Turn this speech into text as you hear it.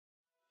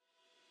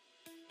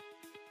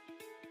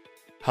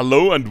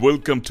Hello and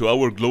welcome to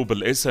our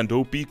Global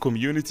S&OP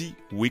Community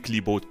Weekly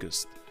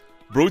Podcast,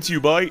 brought to you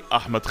by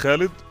Ahmed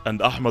Khalid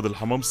and Ahmed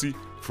Al-Hamamsi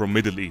from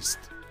Middle East.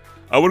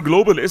 Our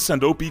Global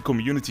S&OP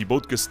Community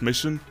Podcast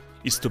mission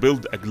is to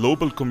build a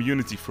global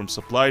community from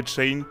supply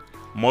chain,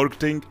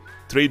 marketing,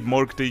 trade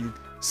marketing,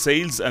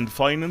 sales and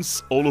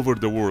finance all over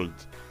the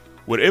world,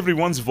 where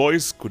everyone's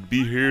voice could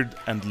be heard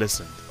and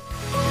listened.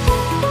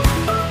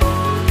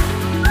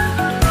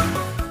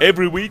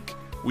 Every week,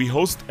 we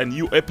host a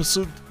new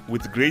episode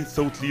with great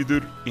thought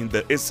leader in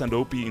the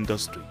S&OP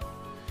industry.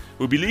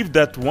 We believe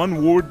that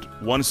one word,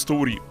 one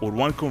story, or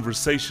one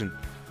conversation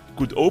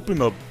could open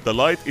up the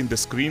light in the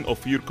screen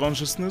of your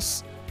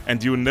consciousness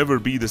and you'll never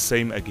be the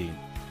same again.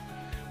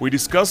 We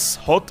discuss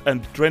hot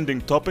and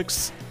trending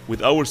topics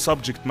with our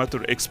subject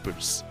matter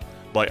experts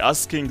by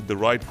asking the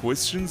right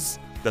questions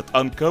that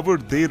uncover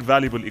their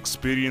valuable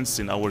experience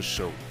in our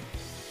show.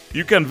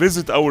 You can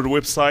visit our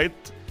website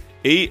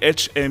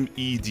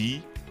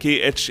ahmedkhaled.co.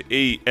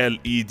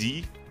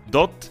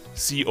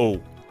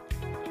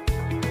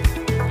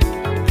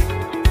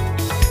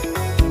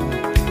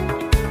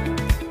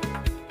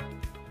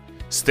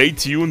 Stay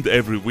tuned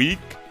every week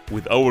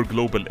with our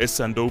Global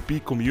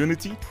S&OP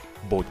Community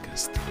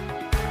Podcast.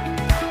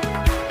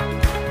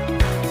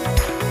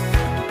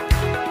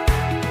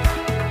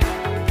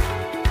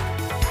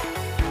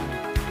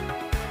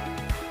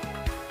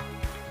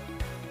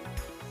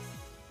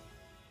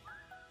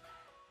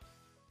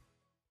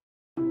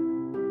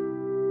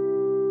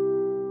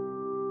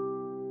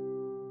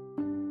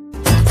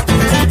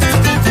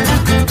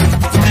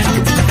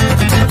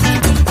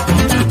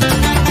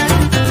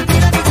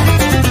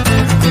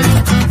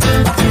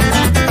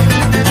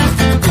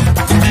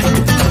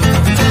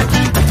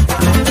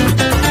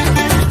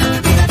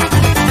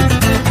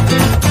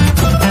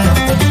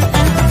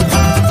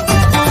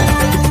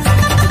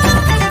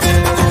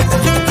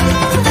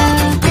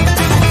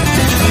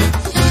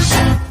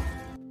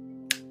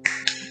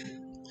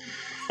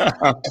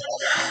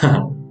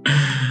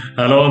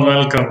 Hello and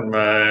welcome,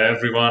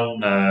 everyone.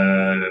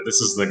 This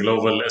is the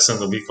Global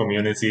S&OP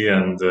Community,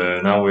 and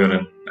now we're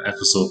in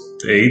episode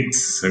 8.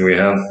 So we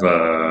have,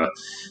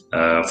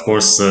 of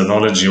course,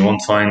 knowledge you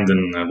won't find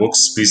in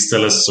books. Please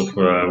tell us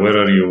where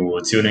are you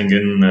tuning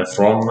in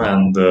from,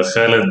 and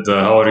Khalid,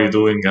 how are you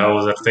doing? How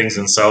are things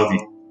in Saudi?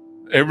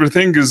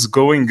 Everything is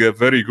going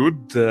very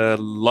good.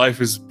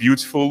 Life is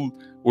beautiful.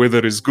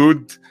 Weather is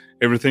good.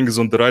 Everything is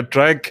on the right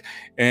track.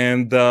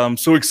 And I'm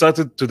so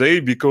excited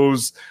today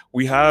because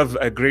we have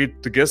a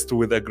great guest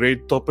with a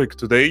great topic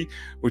today,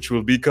 which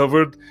will be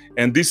covered.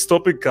 And this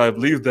topic, I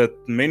believe that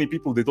many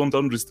people, they don't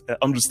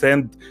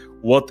understand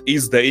what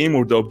is the aim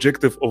or the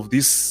objective of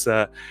this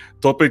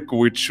topic,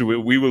 which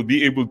we will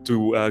be able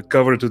to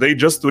cover today.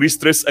 Just to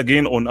re-stress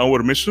again on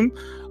our mission.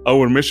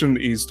 Our mission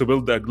is to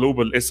build a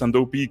global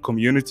S&OP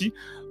community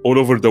all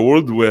over the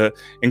world,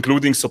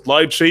 including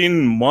supply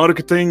chain,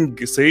 marketing,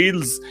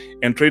 sales,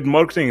 and trade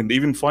marketing, and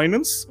even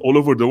finance all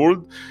over the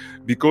world,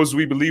 because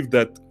we believe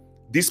that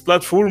this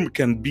platform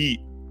can be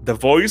the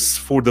voice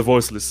for the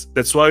voiceless.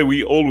 That's why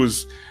we're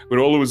always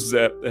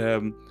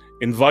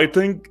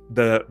inviting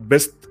the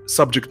best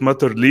subject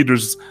matter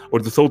leaders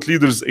or the thought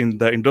leaders in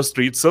the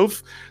industry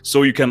itself,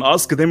 so you can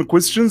ask them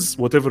questions,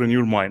 whatever in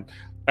your mind.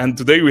 And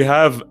today we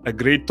have a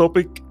great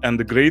topic and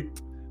a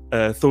great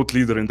thought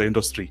leader in the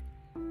industry.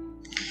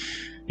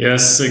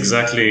 Yes,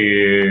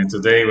 exactly.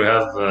 Today we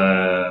have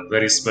a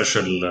very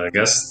special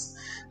guest.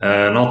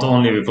 Not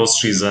only because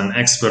she's an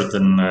expert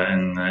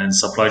in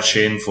supply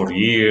chain for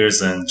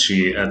years, and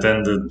she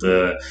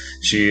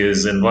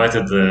is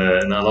invited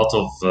in a lot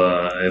of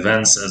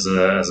events as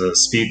a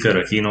speaker,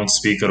 a keynote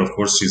speaker. Of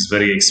course, she's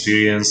very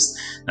experienced,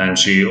 and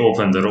she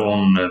opened her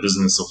own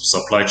business of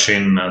supply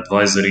chain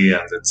advisory,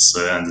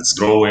 and it's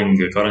growing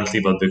currently.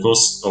 But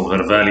because of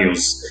her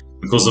values,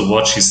 because of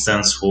what she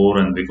stands for,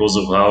 and because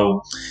of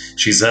how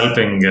she's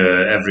helping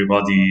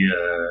everybody,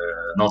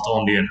 not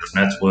only in her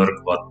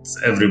network, but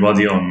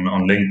everybody on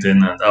LinkedIn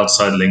and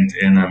outside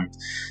LinkedIn,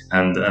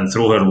 and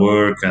through her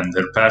work and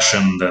her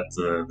passion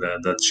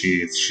that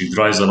she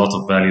drives a lot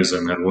of values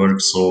in her work.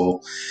 So,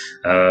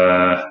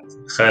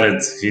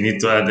 Khalid, you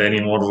need to add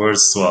any more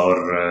words to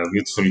our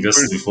beautiful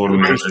guest before we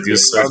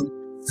introduce her?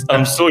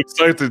 I'm so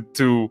excited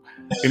to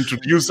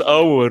introduce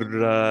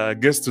our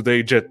guest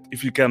today, Jet.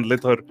 If you can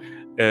let her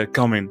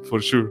come in, for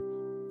sure.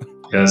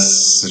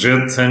 Yes,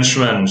 Jed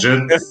Henchman.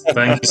 Jed,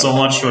 thank you so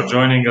much for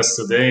joining us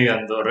today,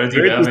 and already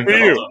Great having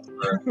a lot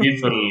of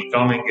people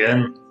coming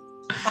in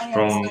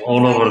from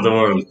all over the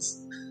world.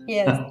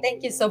 Yes,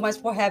 thank you so much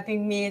for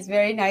having me. It's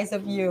very nice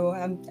of you.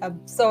 I'm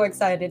so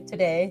excited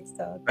today.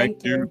 So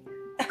thank you.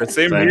 The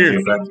same here.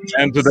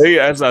 And today,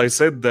 as I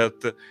said,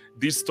 that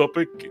this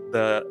topic,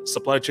 the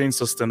supply chain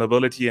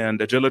sustainability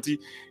and agility,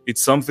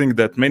 it's something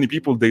that many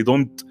people, they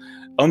don't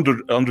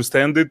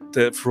understand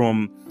it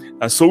from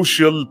a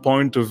social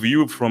point of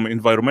view, from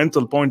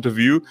environmental point of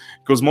view,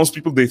 because most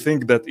people, they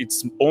think that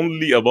it's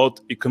only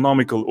about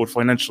economical or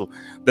financial.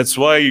 That's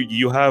why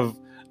you have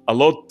a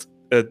lot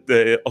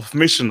of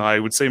mission. I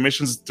would say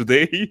missions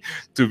today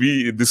to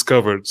be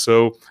discovered.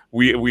 So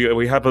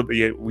we have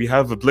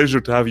a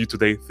pleasure to have you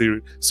today.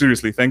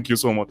 Seriously, thank you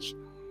so much.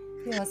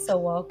 You are so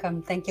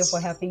welcome. Thank you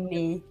for having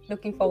me.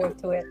 Looking forward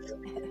to it.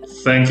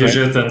 Thank you,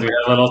 Jit, and we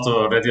have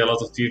already a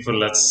lot of people.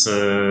 Let's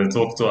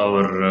talk to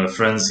our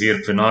friends here.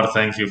 Pinar,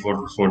 thank you for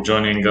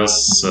joining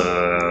us.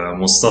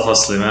 Mustafa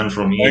Sliman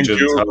from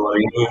Egypt, how are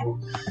you?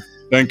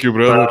 Thank you,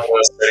 brother.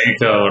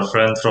 Sarika, our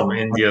friend from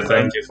India,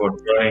 thank you for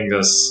joining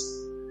us.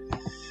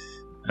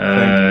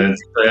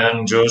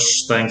 Diane,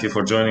 Josh, thank you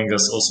for joining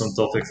us. Awesome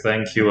topic,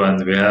 thank you.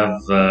 And we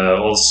have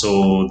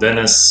also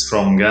Dennis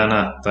from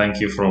Ghana. Thank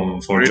you for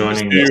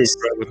joining us.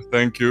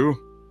 Thank you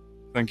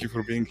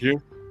for being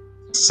here.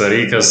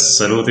 Sarika's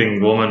saluting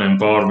woman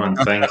empowerment.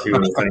 Thank you,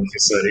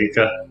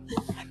 Sarika.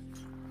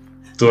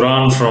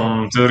 Turan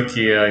from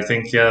Turkey, I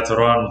think. Yeah,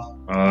 Turan,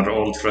 our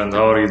old friend.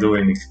 How are you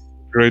doing?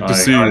 Great to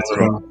see you,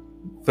 Turan.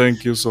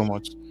 Thank you so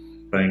much.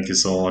 Thank you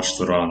so much,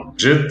 Turan.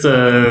 Jit,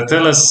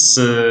 tell us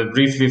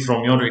briefly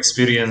from your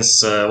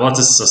experience, what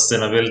is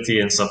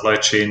sustainability in supply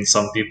chain?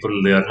 Some people,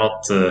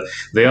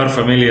 they are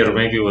familiar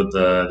maybe with,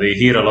 they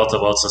hear a lot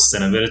about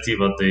sustainability,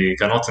 but they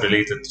cannot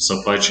relate it to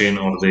supply chain,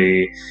 or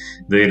they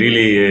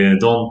really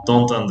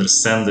don't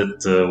understand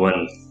it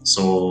well.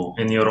 So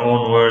in your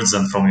own words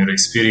and from your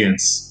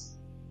experience,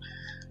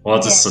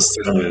 what is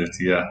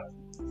sustainability? Yeah.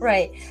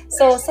 Right.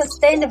 So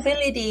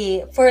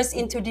sustainability first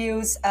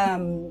introduced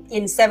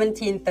in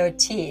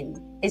 1713.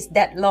 It's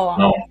that long.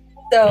 No.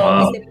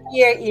 So it's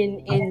here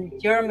in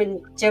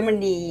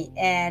Germany,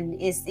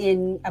 and it's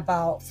in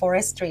about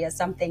forestry or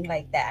something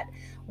like that.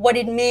 What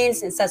it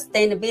means in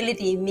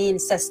sustainability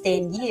means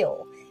sustained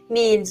yield.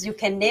 Means you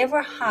can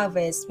never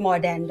harvest more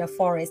than the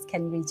forest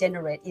can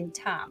regenerate in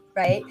time,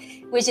 right?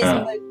 Which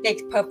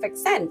makes perfect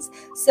sense.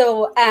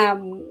 So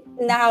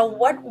now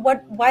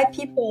why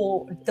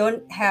people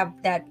don't have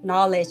that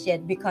knowledge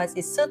yet, because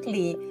it's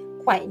certainly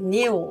quite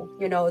new,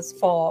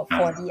 for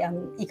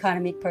the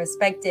economic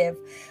perspective.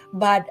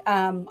 But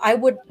I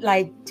would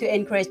like to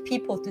encourage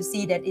people to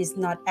see that it's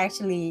not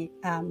actually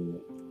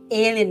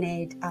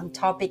alienate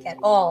topic at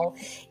all.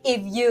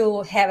 If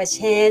you have a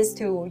chance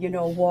to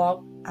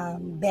walk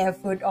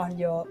barefoot on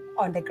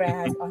the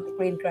grass, on the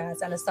green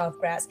grass, on the soft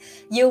grass,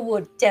 you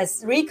would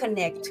just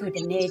reconnect to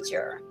the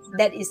nature.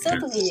 That is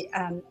certainly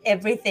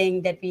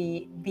everything that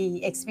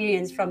we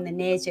experience from the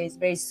nature is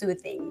very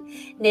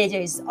soothing. Nature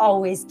is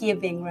always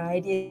giving,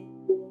 right?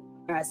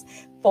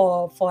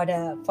 For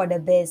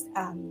the best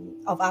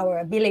of our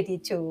ability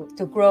to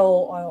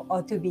grow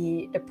or to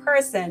be the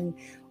person,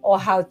 or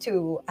how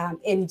to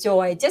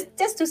enjoy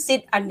just to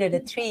sit under the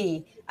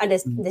tree, under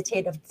the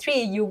shade of the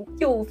tree. You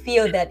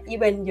feel that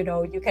even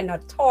you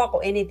cannot talk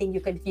or anything,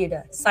 you can feel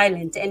the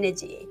silent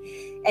energy,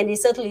 and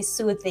it's certainly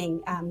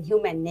soothing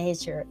human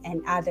nature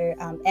and other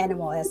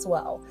animal as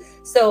well.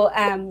 So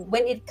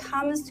when it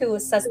comes to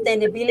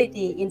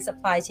sustainability in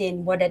supply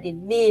chain, what that it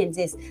means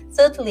is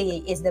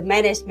certainly is the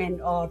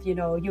management of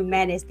you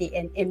manage the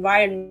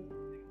environment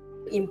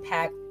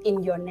impact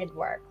in your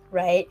network.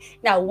 Right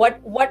now,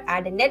 what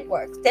are the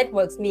networks?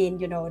 Networks mean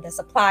the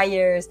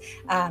suppliers,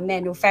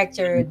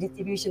 manufacturer,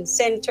 distribution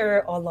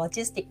center, or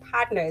logistic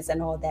partners,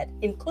 and all that,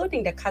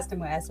 including the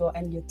customer as well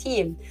and your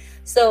team.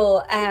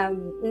 So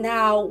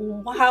now,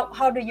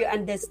 how do you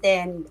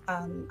understand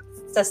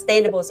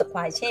sustainable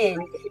supply chain?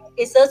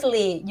 It's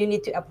certainly you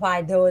need to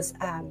apply those.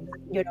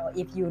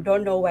 If you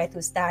don't know where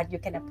to start, you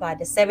can apply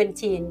the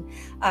 17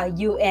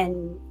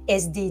 UN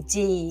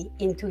SDG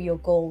into your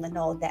goal and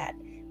all that.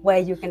 Where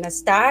you're going to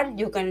start,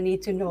 you're going to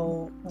need to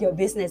know your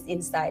business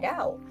inside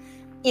out.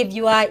 If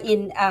you are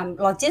in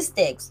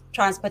logistics,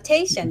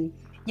 transportation,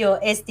 your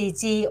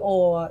SDG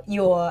or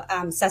your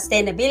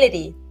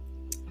sustainability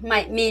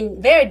might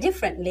mean very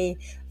differently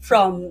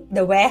from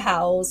the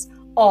warehouse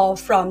or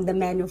from the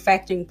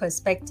manufacturing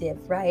perspective,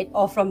 right?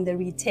 Or from the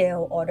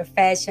retail or the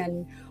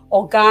fashion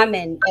or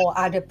garment or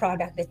other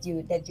product that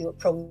you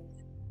promote.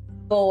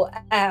 So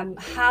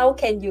how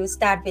can you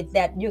start with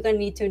that? You're going to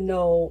need to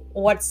know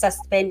what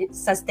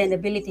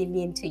sustainability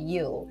mean to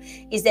you.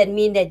 Does that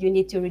mean that you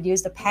need to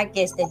reduce the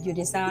package that you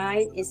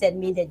design? Does that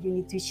mean that you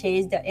need to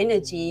change the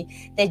energy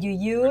that you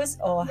use?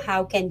 Or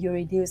how can you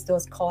reduce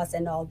those costs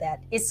and all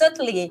that?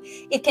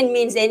 It can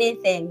mean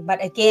anything,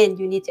 but again,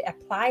 you need to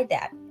apply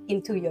that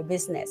into your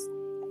business.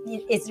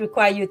 It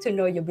requires you to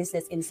know your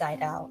business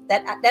inside out.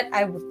 That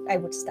I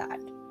would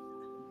start.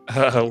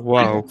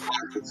 Wow.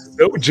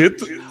 So,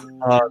 Jit,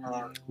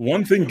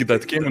 one thing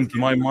that came into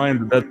my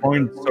mind at that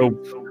point. So,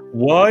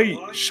 why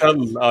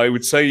shall I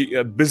would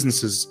say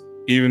businesses,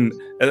 even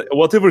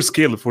whatever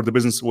scale for the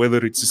business,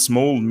 whether it's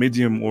small,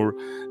 medium, or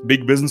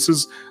big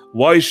businesses,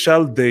 why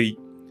shall they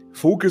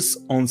focus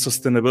on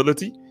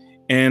sustainability?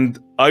 And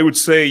I would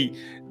say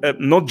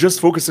not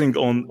just focusing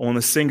on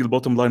a single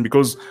bottom line,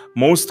 because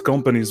most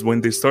companies,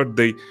 when they start,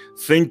 they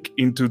think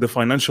into the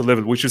financial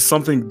level, which is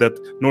something that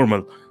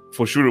normal.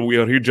 For sure, we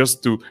are here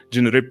just to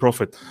generate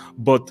profit.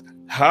 But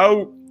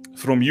how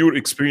from your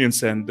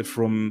experience and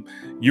from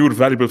your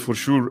valuable, for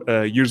sure,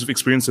 years of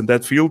experience in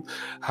that field,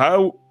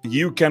 how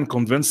you can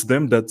convince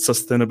them that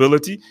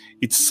sustainability,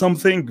 it's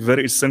something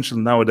very essential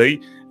nowadays,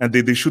 and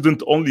they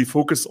shouldn't only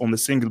focus on the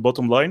single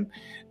bottom line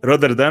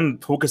rather than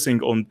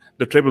focusing on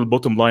the triple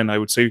bottom line, I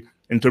would say,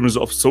 in terms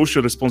of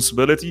social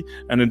responsibility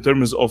and in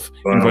terms of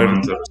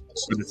environmental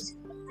responsibility.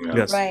 Yeah.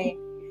 Yes. Right.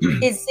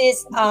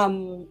 It's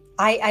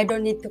I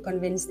don't need to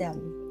convince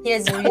them.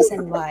 Here's the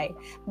reason why.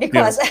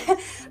 Because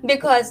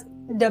because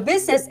the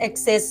business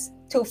exists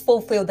to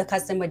fulfill the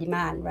customer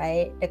demand,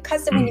 right? The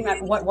customer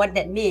demand, what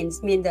that means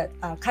that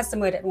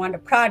customer that want a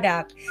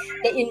product,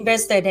 the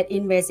investor that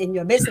invests in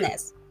your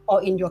business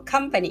or in your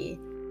company.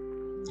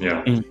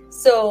 Yeah.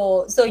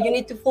 So you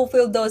need to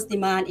fulfill those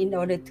demands in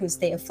order to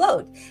stay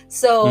afloat.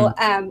 So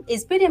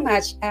it's pretty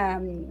much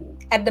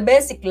at the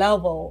basic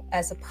level,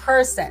 as a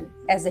person,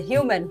 as a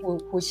human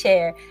who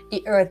share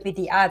the earth with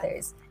the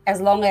others. As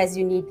long as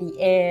you need the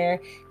air,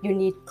 you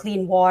need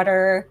clean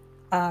water,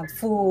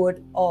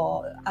 food,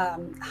 or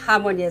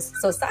harmonious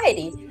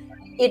society,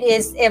 it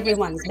is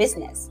everyone's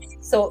business.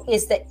 So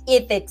it's the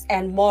ethics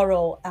and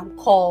moral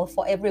call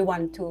for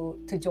everyone to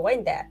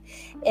join that.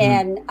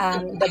 And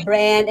the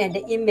brand and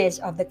the image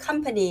of the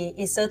company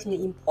is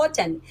certainly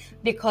important,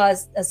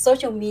 because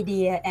social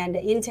media and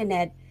the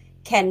internet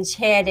can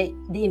share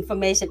the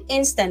information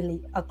instantly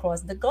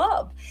across the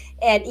globe.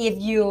 And if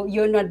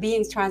you're not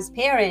being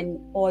transparent,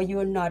 or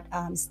you're not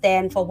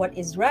stand for what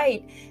is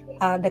right,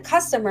 the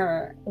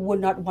customer would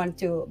not want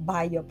to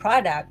buy your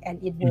product,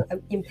 and it will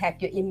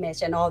impact your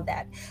image and all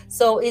that.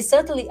 So it's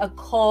certainly a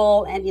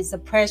call, and it's a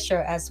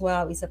pressure as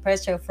well. It's a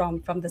pressure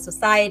from the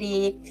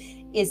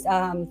society, it's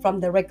from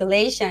the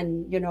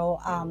regulation.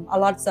 A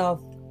lot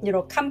of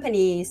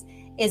companies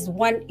is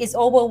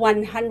over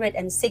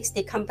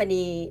 160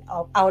 company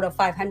out of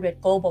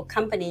 500 global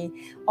company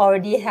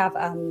already have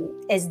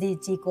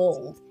SDG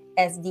goals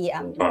as the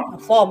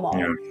formal,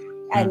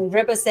 and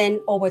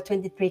represent over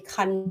 23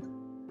 countries.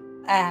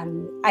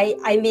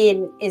 I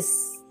mean,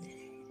 is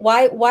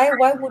why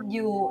would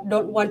you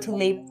don't want to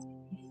live,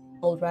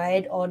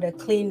 right, or the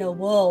cleaner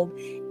world?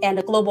 And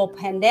the global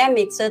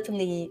pandemic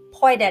certainly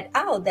pointed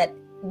out that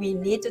we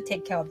need to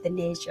take care of the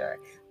nature,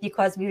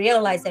 because we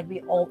realize that we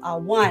all are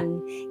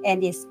one,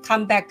 and it's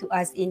come back to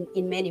us in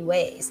many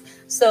ways.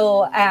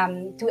 So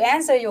to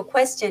answer your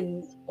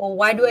question, or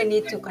why do I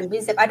need to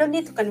convince them? I don't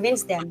need to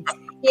convince them.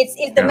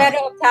 It's the matter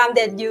of time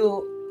that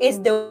it's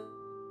the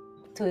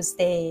to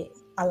stay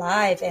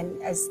alive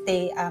and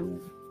stay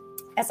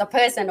as a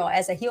person or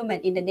as a human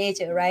in the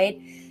nature, right?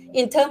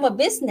 In terms of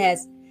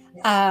business,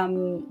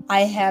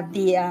 I have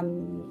the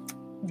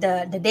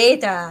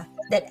data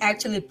that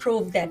actually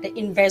prove that the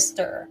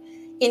investor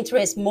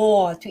interest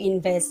more to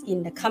invest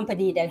in the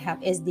company that have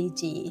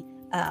SDG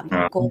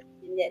goals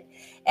in it.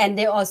 And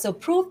they also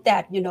prove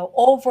that,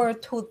 over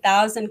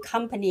 2,000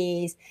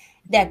 companies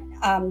that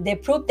they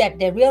prove that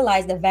they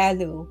realize the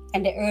value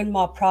and they earn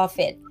more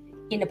profit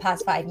in the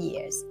past 5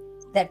 years,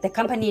 that the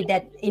company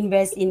that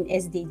invests in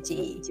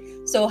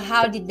SDG. So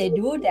how did they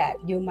do that?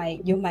 You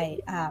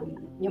might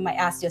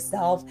ask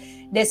yourself.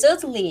 They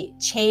certainly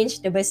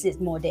changed the business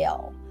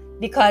model,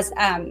 because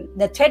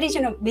the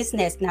traditional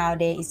business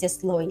nowadays is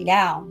just slowing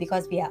down,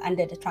 because we are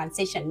under the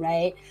transition,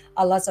 right?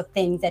 A lot of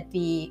things that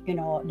the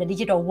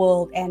digital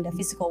world and the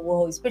physical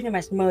world is pretty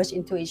much merged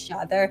into each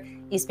other.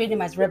 It's pretty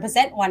much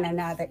represent one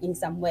another in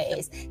some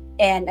ways.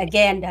 And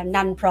again, the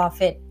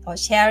non-profit or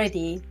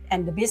charity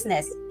and the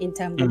business in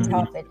terms of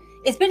profit,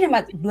 it's pretty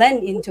much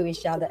blend into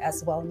each other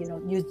as well.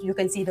 You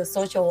can see the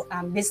social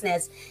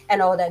business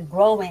and all that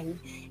growing,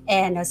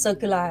 and a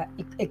circular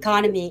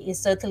economy is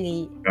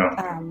certainly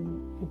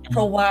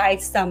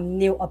provides some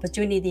new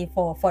opportunity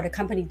for the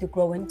company to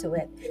grow into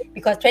it,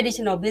 because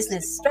traditional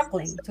business is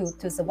struggling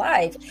to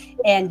survive,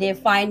 and they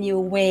find new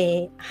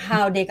way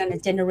how they're going to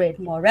generate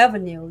more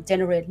revenue,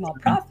 generate more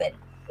profit.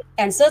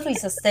 And certainly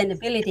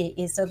sustainability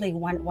is certainly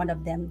one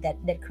of them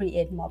that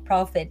create more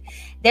profit.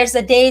 There's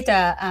a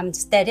data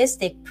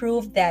statistic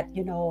prove that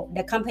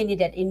the company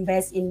that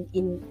invests in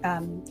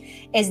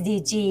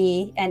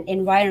SDG and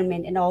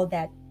environment and all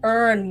that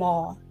earn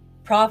more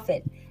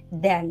profit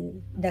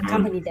than the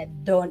company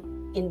that don't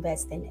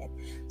invest in it.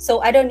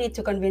 So I don't need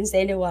to convince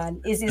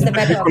anyone. It's a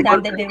matter of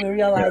time that they will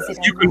realize it.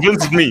 You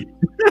convinced me.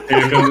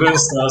 You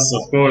convinced us,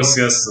 of course.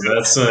 Yes,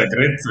 that's a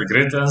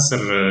great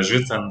answer,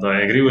 Jit, and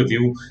I agree with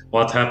you.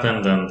 What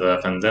happened in the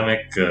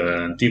pandemic,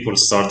 people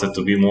started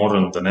to be more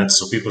on the net,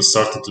 so people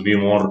started to be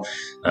more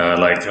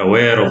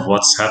aware of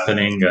what's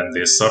happening, and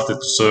they started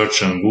to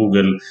search on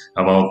Google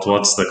about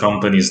what's the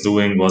companies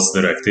doing, what's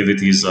their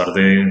activities, are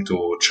they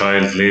into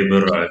child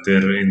labor, are they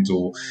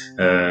into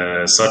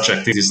such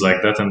activities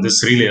like that, and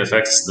this really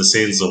affects the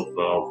sales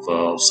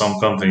of some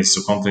companies.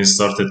 So companies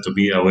started to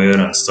be aware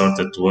and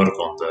started to work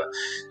on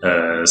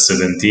the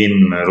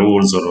 17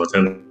 rules or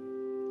whatever.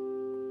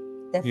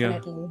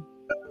 Definitely.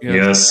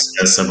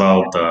 Yes,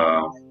 about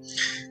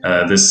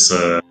this.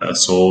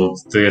 So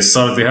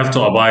they have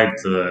to abide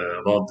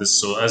about this.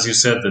 So as you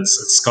said,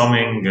 it's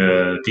coming.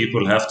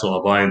 People have to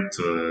abide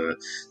to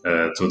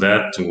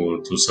that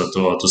to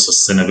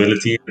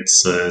sustainability.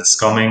 It's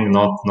coming.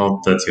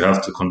 Not that you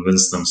have to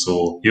convince them.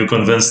 So you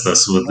convinced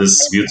us with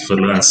this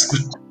beautiful answer.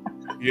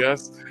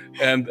 Yes.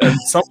 And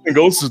something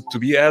also to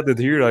be added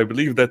here, I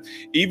believe that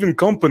even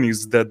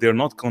companies that they're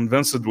not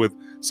convinced with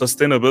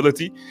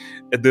sustainability,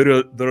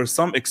 there are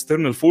some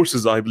external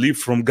forces, I believe,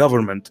 from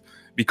government,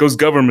 because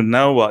government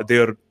now they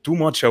are too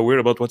much aware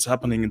about what's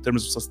happening in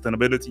terms of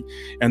sustainability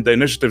and the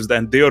initiatives,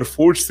 and they are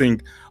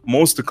forcing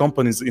most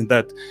companies in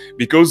that,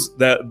 because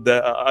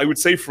I would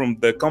say from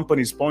the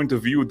company's point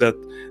of view that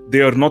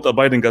they are not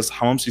abiding, as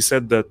Hamamsi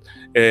said, that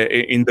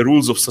in the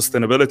rules of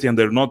sustainability, and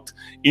they're not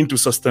into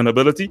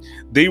sustainability,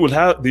 they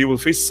will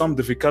face some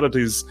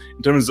difficulties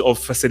in terms of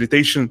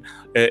facilitation,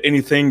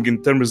 anything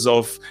in terms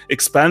of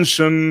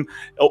expansion,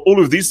 all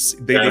of this.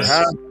 They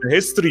have the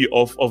history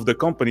of the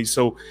company.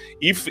 So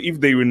if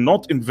they will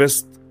not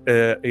invest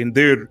in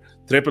their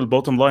triple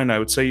bottom line, I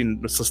would say, in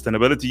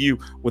sustainability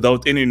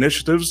without any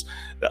initiatives,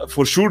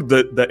 for sure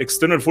the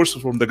external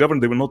forces from the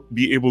government, they will not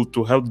be able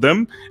to help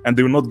them, and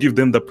they will not give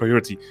them the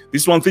priority.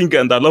 This one thing,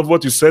 and I love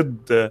what you said,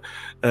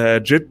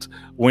 Jit,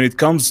 when it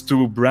comes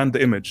to brand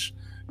image,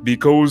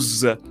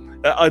 because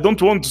I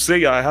don't want to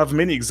say I have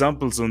many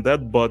examples on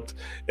that, but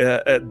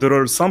there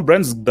are some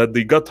brands that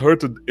they got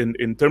hurted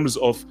in terms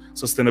of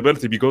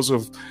sustainability because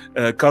of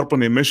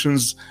carbon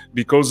emissions,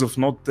 because of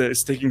not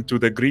sticking to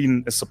the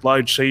green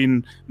supply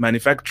chain,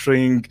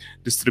 manufacturing,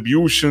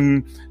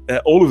 distribution,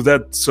 all of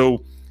that.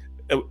 So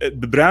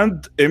the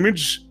brand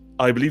image,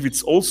 I believe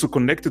it's also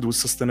connected with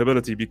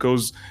sustainability,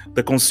 because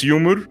the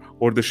consumer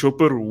or the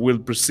shopper will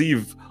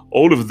perceive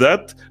all of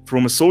that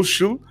from a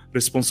social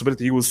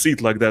responsibility. He will see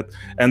it like that,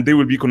 and they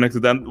will be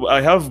connected. And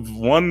I have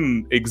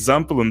one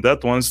example in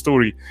that, one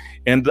story,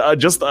 and I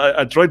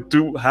tried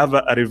to have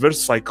a reverse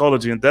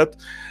psychology in that.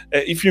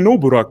 If you know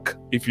Burak,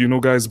 if you know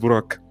guys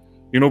Burak,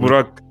 you know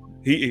Burak,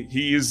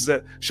 he is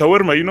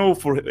shawarma,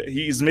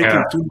 he is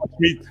making too much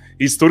meat.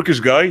 He's Turkish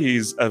guy,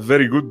 he's a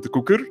very good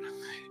cooker,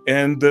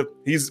 and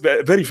he's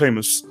very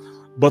famous.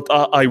 But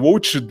I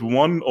watched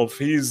one of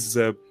his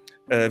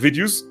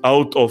videos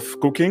out of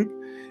cooking.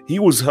 He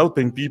was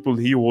helping people.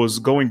 He was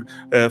going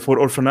for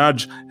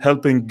orphanage,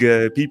 helping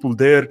people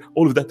there,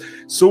 all of that.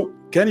 So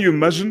can you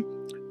imagine,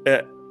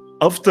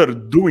 after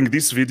doing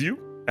this video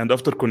and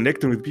after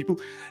connecting with people,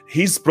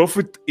 his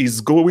profit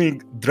is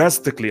going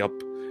drastically up,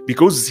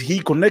 because he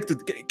connected.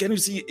 Can you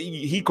see?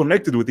 He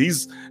connected with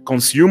his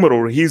consumer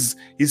or his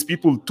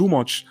people too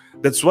much.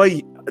 That's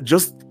why,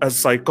 just as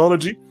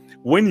psychology,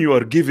 when you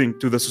are giving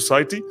to the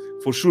society,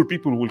 for sure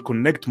people will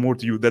connect more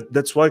to you.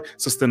 That's why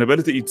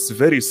sustainability, it's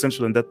very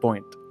essential in that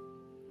point.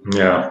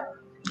 Yeah.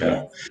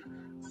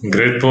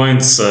 Great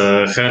points,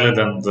 Khaled.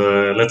 And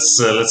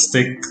let's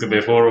take,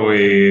 before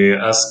we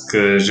ask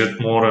Jit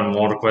more and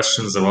more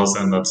questions about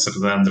and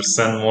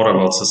understand more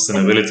about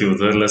sustainability with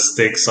her, let's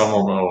take some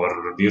of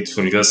our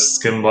beautiful guests.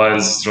 Kim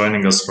Biles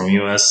joining us from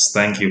US.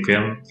 Thank you,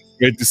 Kim.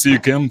 Great to see you,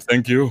 Kim.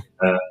 Thank you.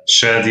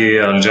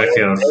 Shadi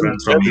Al-Jaki, our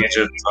friend from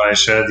Egypt. Hi,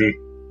 Shadi.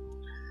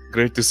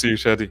 Great to see you,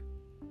 Shadi.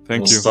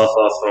 Thank you.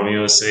 Mustafa from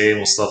USA.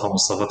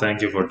 Mustafa,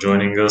 thank you for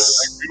joining us.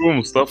 Thank you,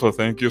 Mustafa.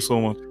 Thank you so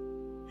much.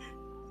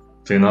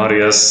 Pinar,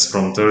 yes,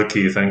 from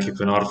Turkey. Thank you,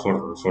 Pinar,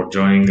 for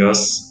joining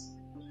us.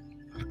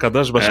 We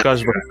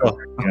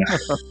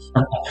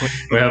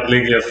have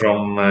Ligia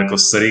from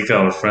Costa Rica,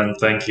 our friend.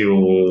 Thank you,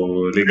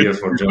 Ligia,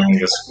 for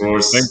joining us, of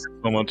course. Thank you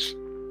so much.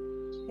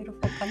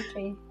 Beautiful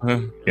country.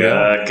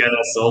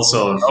 Kenneth,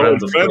 also a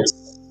friend, of course.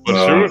 For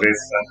sure.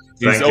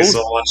 Thank you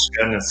so much,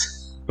 Kenneth.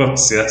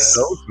 Yes.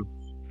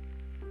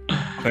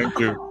 Thank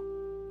you.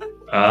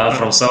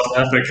 From South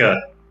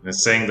Africa,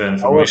 saying the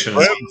information.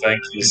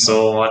 Thank you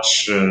so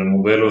much,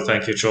 Mubelo.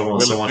 Thank you,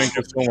 Chomo, so much. Thank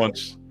you so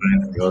much.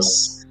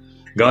 Yes.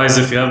 Guys,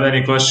 if you have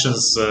any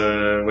questions,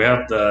 we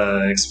have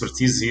the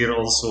expertise here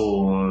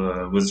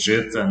also with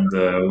Jit, and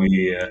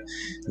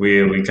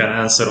we can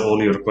answer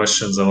all your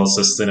questions about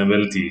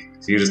sustainability.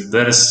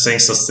 There is saying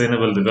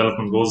sustainable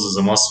development goals is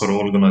a must for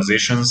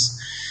organizations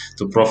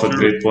to profit.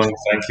 Great point.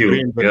 Thank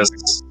you. Yes.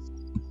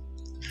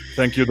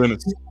 Thank you,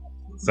 Dennis.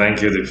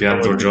 Thank you,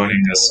 Dipian, for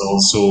joining us.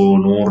 Also,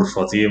 Noor,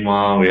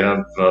 Fatima. We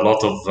have a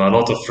lot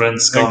of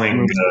friends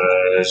coming.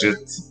 Jit.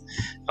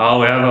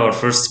 We have our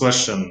first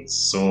question.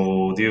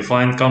 So, do you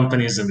find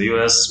companies in the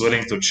US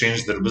willing to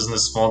change their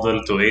business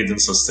model to aid in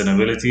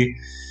sustainability?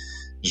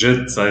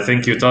 Jit, I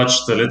think you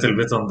touched a little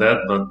bit on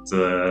that, but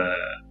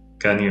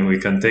we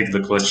can take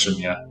the question,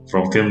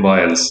 from Kim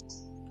Biles.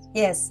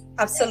 Yes,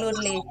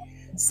 absolutely.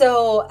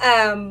 So,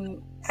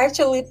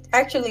 actually,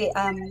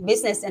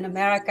 business in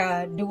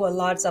America do a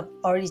lot of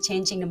already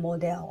changing the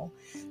model.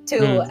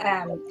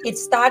 It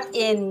start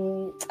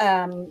in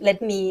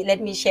let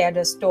me share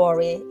the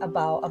story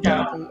about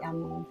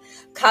the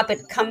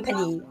carpet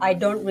company. I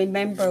don't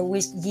remember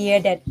which year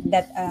that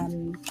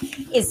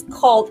is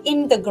called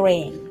In the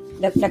Grain.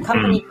 The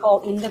company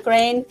called In the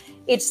Grain.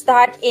 It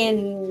start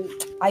in,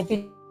 I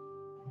believe,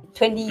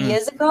 20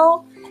 years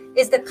ago,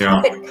 It's the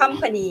Yeah. carpet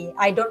company.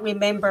 I don't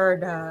remember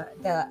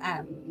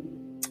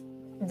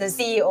the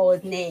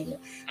CEO's name,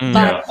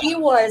 but Yeah. he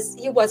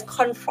was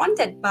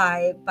confronted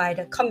by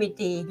the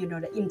committee,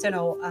 the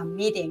internal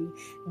meeting,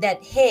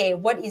 that hey,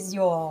 what is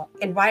your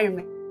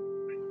environment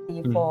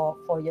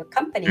for your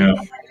company? Yeah.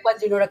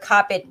 Because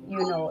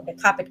the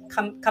carpet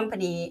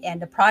company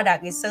and the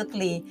product is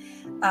certainly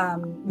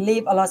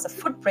leave a lot of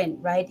footprint,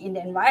 right, in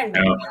the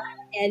environment.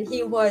 Yeah. And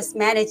he was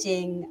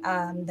managing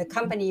the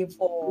company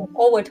for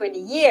over 20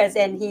 years,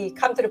 and he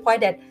come to the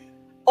point that,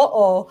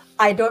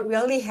 I don't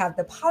really have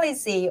the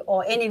policy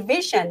or any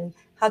vision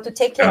how to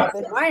take care of the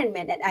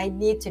environment, and I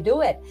need to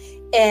do it.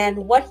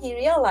 And what he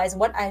realized,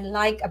 what I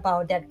like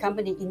about that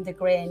company,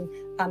 Intergrain,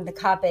 the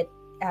Carpet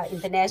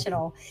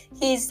International,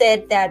 he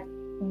said that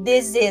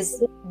this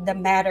is the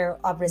matter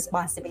of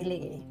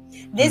responsibility.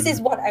 This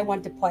is what I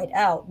want to point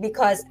out,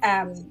 because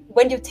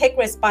when you take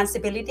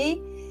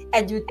responsibility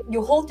and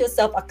you hold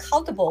yourself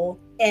accountable,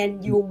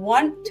 and you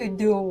want to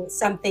do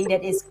something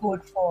that is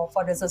good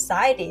for the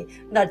society,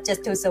 not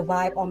just to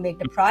survive or make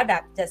the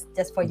product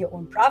just for your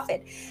own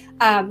profit.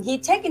 He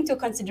take into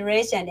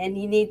consideration, and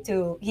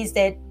he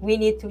said we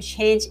need to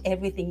change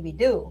everything we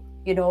do,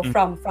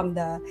 from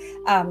the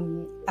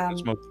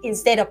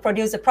instead of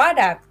produce a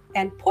product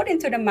and put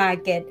into the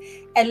market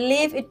and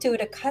leave it to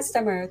the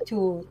customer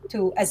to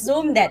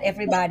assume that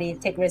everybody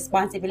take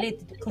responsibility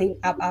to clean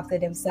up after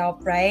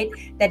themselves, right?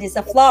 That is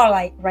a flaw,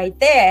 like right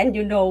there, and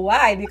you know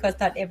why, because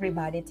not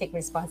everybody take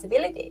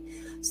responsibility.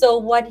 So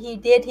what he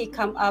did, he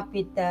come up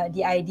with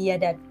the idea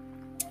that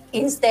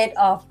instead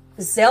of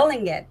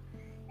selling it,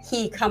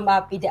 he come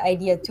up with the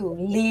idea to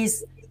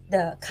lease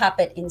the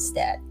carpet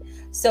instead.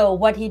 So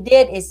what he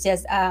did is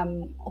just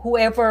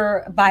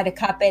whoever buy the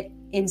carpet,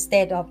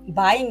 instead of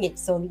buying it,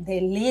 so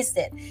they lease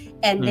it,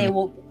 and they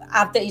will,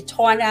 after it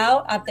torn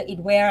out, after it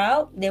wear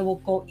out, they will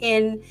go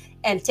in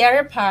and tear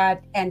it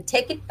apart and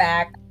take it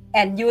back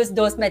and use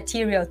those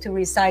material to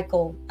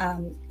recycle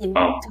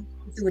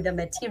into the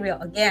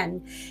material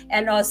again,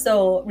 and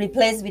also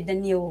replace with the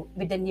new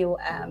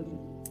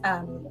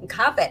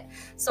carpet.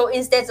 So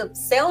instead of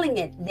selling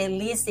it, they're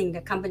leasing the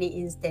company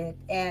instead.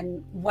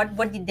 And what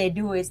did they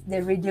do is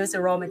they reduce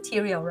the raw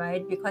material,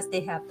 right? Because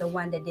they have the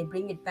one that they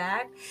bring it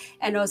back,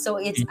 and also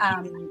they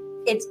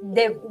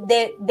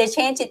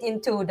change it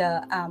into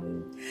the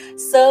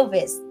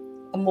service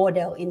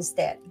model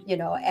instead,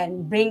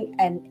 and bring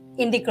and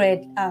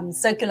integrate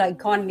circular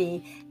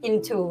economy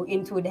into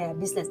their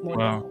business model.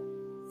 Wow.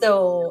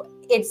 So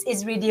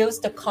it's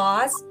reduced the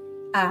cost.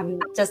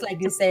 Just like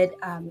you said,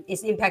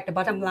 it's impact the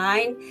bottom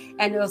line,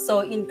 and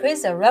also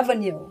increase the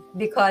revenue,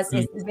 because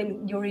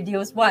when you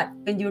reduce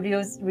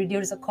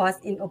reduce the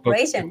cost in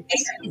operation,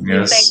 it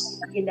impacts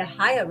in the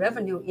higher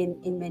revenue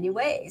in many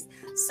ways.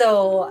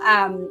 So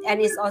and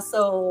it's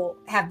also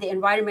have the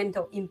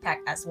environmental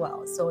impact as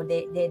well. So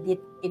they did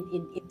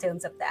in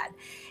terms of that,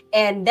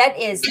 and that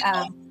is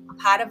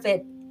part of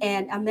it.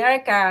 And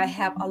America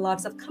have a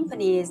lot of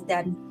companies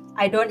that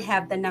I don't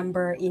have the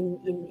number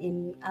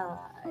in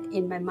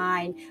my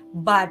mind,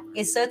 but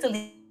it's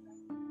certainly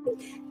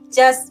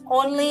just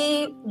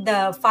only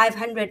the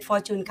 500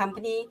 Fortune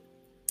company.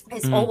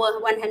 It's over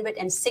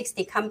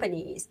 160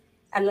 companies,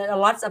 and a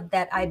lot of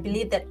that, I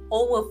believe that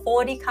over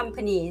 40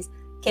 companies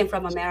came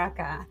from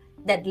America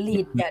that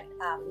lead that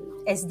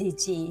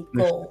SDG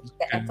goal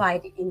that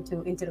applied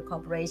into the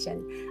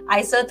corporation.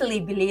 I certainly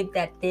believe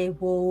that they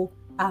will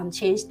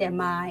change their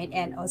mind,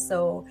 and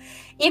also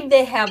if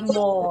they have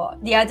more.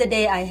 The other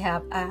day I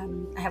have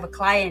a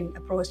client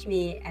approach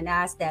me and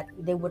asked that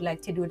they would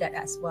like to do that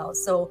as well.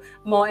 So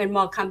more and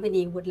more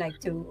company would like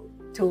to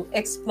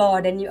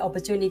explore the new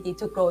opportunity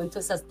to go into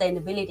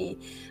sustainability,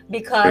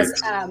 because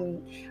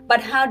but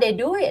how they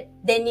do it,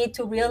 they need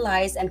to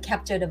realize and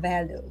capture the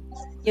value.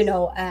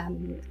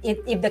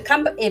 If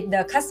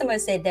the customer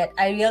said that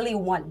I really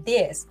want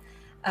this,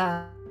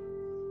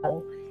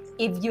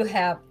 if you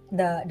have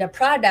the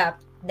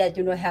product that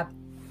have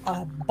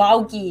a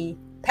bulky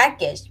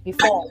package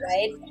before,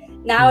 right?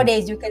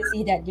 Nowadays you can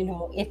see that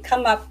it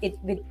come up with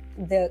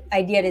the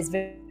idea that is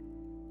very,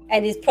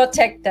 and it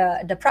protect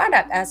the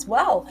product as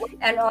well,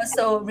 and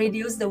also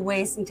reduce the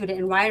waste into the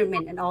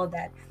environment and all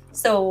that.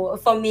 So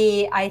for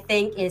me, I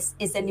think is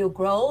a new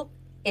growth,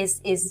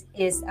 is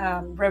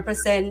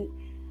represent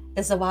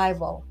the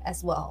survival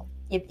as well.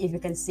 If you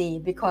can see,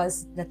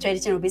 because the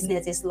traditional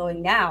business is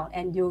slowing down,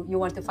 and you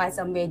want to find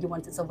some way you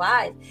want to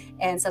survive,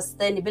 and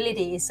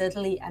sustainability is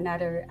certainly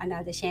another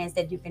chance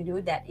that you can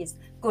do that is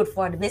good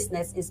for the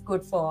business, is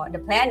good for the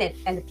planet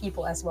and the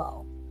people as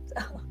well.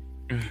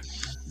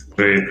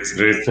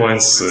 Great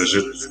points,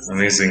 Jit.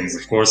 Amazing,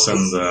 of course,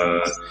 and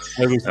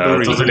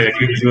totally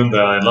agree with you. And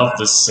I love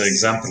this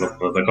example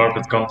of the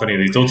carpet company.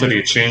 They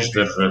totally changed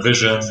their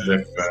vision,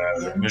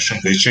 their mission.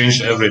 They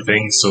changed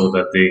everything so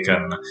that they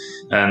can,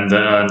 and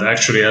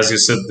actually, as you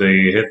said,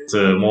 they hit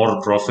more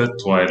profit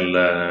while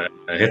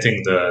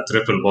hitting the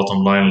triple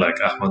bottom line, like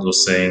Ahmed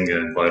was saying,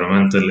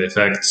 environmental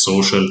effect,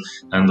 social,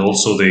 and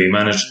also they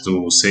managed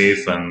to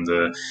save and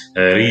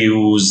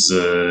reuse,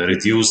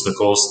 reduce the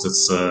cost.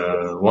 It's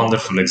a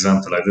wonderful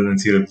example. I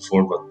didn't hear it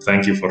before, but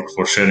thank you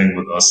for sharing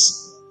with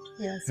us.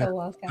 You're so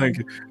welcome. Thank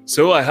you.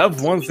 So I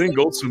have one thing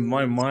also in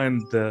my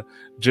mind,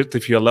 Jit,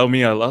 if you allow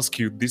me, I'll ask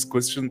you this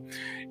question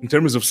in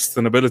terms of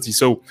sustainability.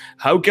 So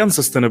how can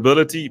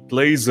sustainability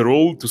plays a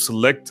role to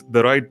select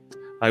the right,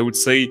 I would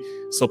say,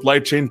 supply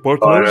chain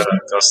partners?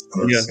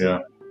 Customers, yeah.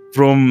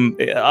 From,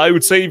 I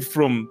would say,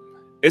 from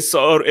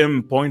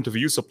SRM point of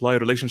view, supply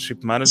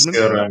relationship management,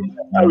 CRM.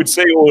 I would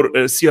say, or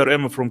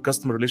CRM from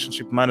customer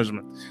relationship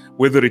management,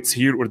 whether it's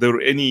here or there,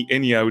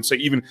 any, I would say,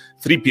 even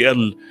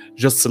 3PL,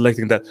 just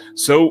selecting that.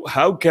 So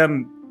how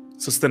can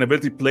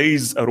sustainability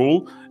plays a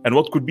role, and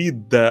what could be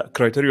the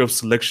criteria of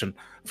selection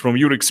from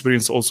your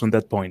experience also in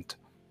that point?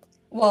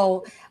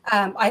 Well,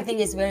 I think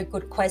it's a very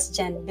good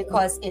question,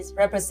 because it's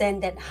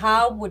represented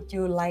how would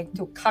you like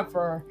to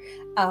cover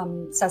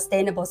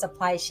sustainable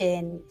supply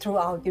chain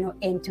throughout,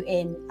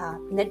 end-to-end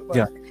network.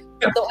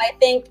 Yeah. So I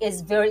think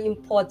it's very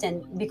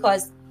important,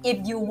 because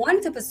if you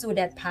want to pursue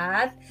that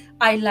path,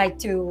 I like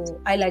to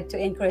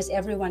encourage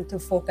everyone to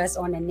focus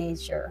on the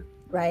nature.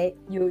 Right?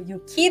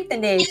 You keep the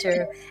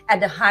nature at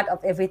the heart of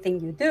everything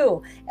you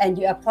do, and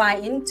you apply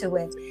into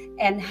it.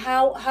 And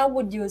how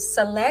would you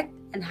select,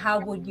 and how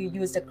would you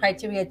use the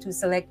criteria to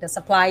select the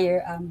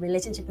supplier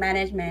relationship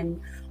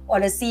management or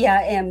the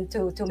CRM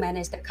to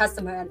manage the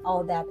customer and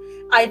all that?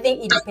 I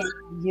think it depends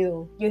on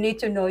you. You need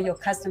to know your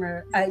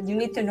customer. You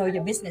need to know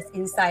your business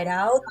inside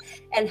out.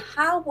 And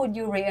how would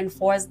you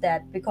reinforce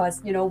that?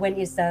 Because, when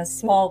it's a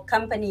small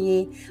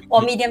company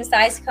or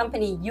medium-sized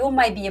company, you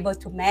might be able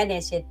to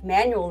manage it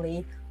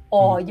manually,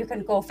 or you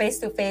can go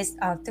face-to-face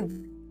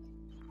to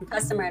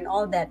customer and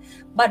all that.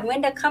 But when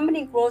the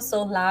company grows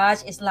so large,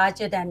 it's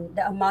larger than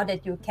the amount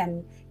that you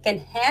can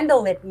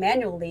handle it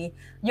manually,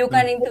 you're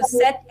going to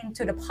set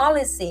into the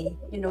policy,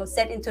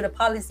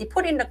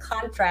 put in the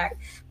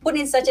contract, put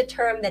in such a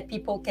term that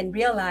people can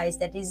realize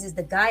that this is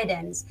the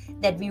guidance,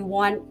 that we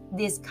want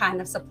this kind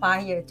of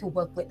supplier to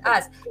work with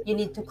us. You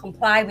need to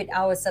comply with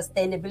our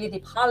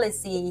sustainability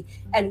policy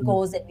and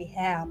goals that we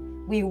have.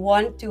 We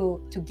want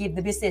to give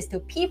the business to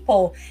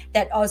people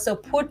that also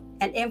put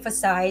and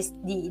emphasize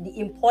the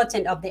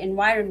importance of the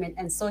environment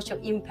and social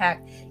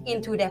impact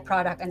into their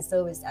product and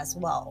service as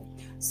well.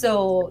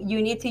 So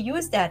you need to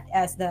use that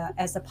as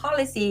a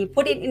policy,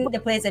 put it in the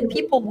place that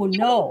people will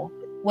know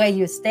where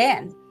you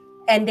stand,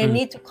 and they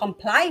need to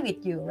comply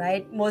with you,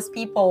 right?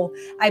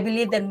 I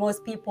believe that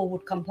most people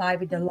would comply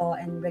with the law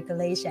and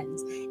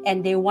regulations,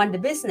 and they want the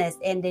business,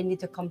 and they need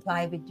to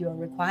comply with your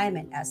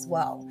requirement as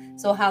well.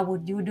 So how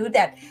would you do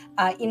that?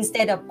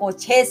 Instead of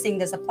chasing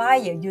the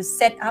supplier, you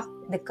set up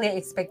the clear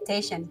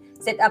expectation,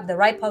 set up the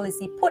right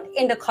policy, put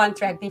in the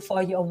contract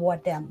before you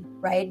award them,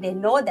 right? They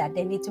know that,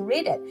 they need to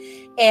read it,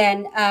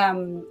 and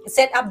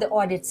set up the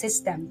audit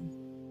system.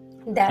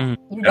 That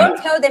you don't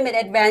tell them in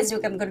advance you're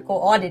going to go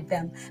audit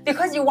them,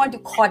 because you want to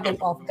caught them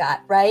off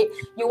guard, right?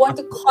 You want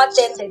to caught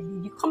them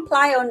that you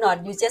comply or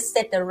not. You just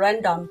set the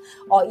random,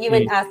 or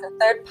even as a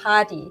third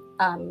party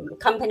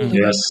company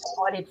to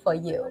audit for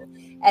you,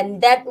 and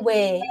that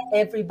way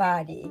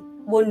everybody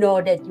will know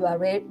that you are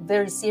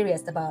very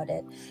serious about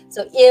it.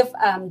 So if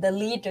the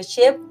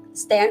leadership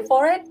stand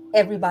for it,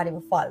 everybody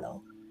will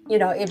follow.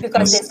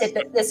 Because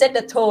they set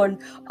the tone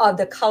of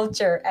the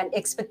culture and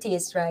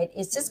expertise, right?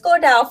 It's just go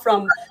down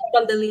from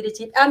the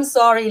leadership. I'm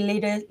sorry,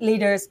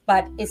 leaders,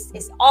 but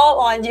it's all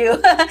on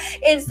you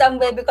in some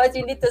way, because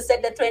you need to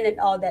set the trend and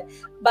all that.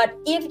 But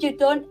if you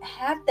don't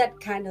have that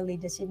kind of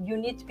leadership, you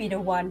need to be the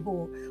one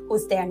who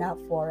stand up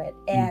for it.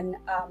 And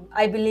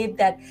I believe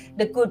that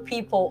the good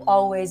people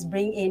always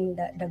bring in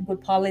the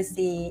good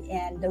policy,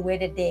 and the way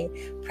that they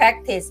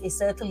practice is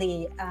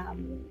certainly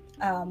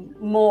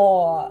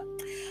more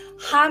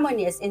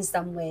harmonious in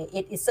some way.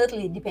 It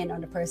certainly depends on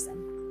the person.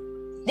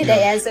 Did I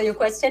answer your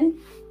question?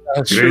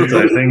 Great.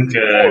 I think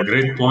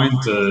great point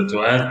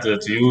to add to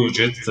you,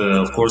 Jit.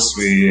 Of course,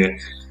 we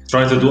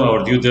try to do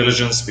our due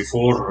diligence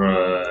before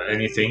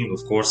anything,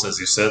 of course, as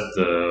you said,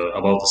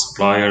 about the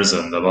suppliers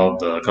and about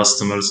the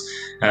customers.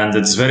 And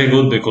it's very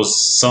good,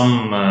 because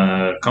some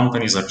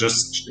companies are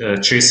just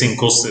chasing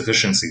cost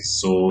efficiency.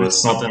 So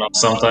it's not enough.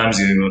 Sometimes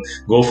you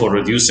go for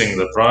reducing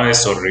the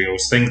price, or you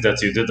think that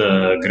you did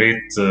a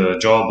great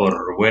job,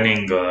 or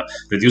winning,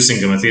 reducing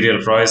the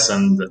material price,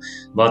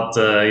 but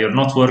you're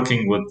not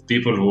working with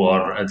people who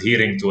are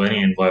adhering to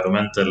any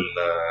environmental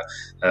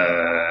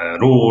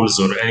rules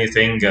or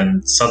anything,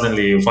 and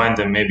suddenly you find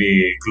them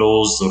maybe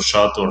closed or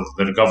shut, or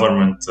their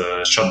government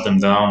shut them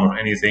down or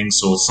anything.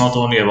 So it's not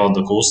only about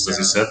the cost, as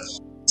you said.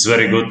 It's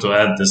very good to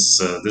add this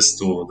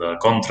to the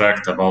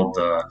contract about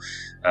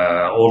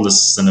all the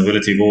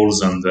sustainability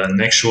goals, and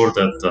make sure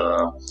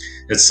that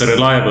it's a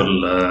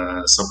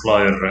reliable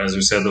supplier, as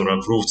you said, or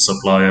approved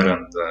supplier,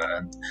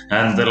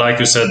 and like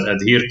you said,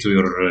 adhere to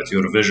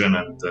your vision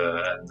and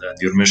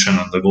your mission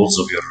and the goals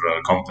of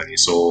your company.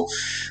 So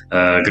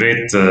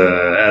great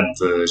add,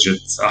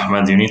 Jit.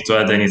 Ahmed, you need to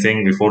add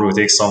anything before we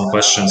take some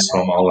questions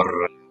from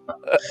our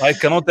I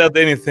cannot add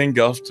anything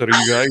after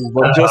you guys,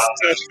 but just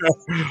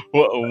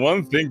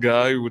one thing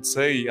I would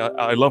say.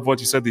 I love what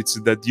you said. It's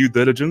the due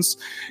diligence.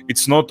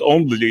 It's not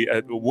only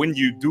when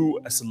you do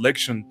a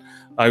selection,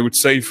 I would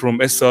say from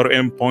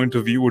SRM point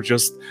of view or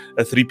just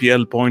a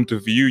 3PL point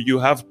of view, you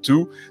have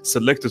to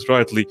select it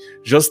rightly.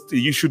 Just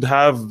you should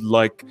have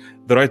like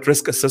the right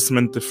risk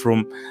assessment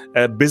from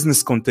a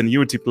business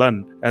continuity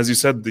plan. As you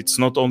said, it's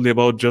not only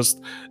about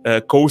just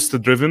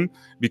cost driven,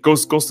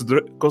 because cost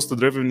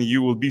driven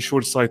you will be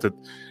short sighted.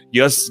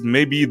 Yes,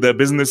 maybe the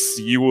business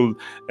you will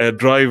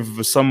drive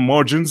some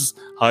margins,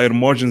 higher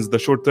margins the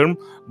short term,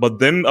 but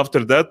then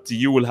after that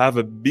you will have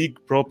a big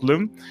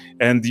problem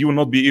and you will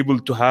not be able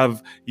to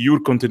have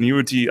your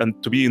continuity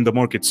and to be in the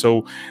market.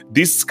 So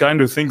these kind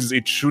of things,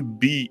 it should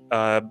be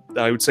I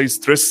would say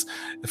stress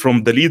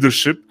from the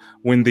leadership.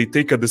 When they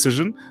take a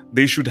decision,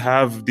 they should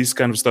have this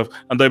kind of stuff.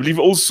 And I believe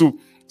also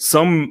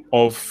some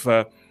of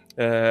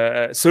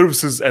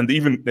services and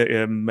even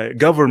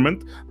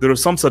government, there are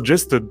some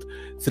suggested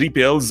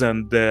 3PLs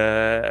and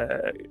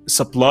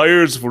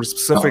suppliers for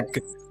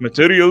specific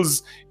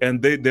materials,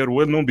 and they're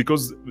well known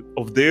because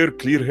of their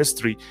clear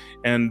history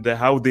and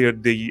how they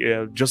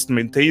just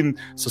maintain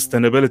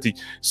sustainability.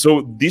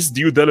 So this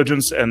due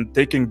diligence and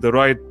taking the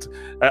right,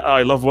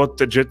 I love what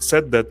Jet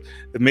said, that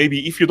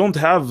maybe if you don't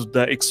have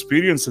the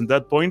experience in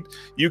that point,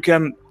 you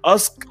can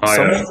ask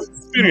someone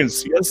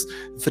experience. Yes,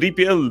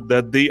 3PL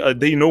that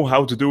they know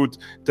how to do it.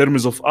 In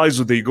terms of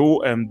ISO, they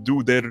go and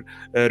do their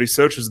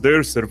researches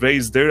there,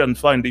 surveys there, and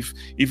find if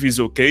it's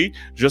okay,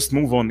 just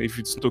move on. If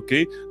it's not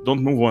okay,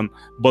 don't move on.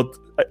 But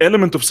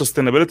element of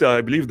sustainability,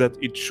 I believe that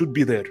it should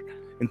be there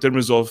in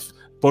terms of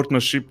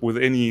partnership with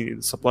any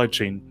supply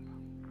chain.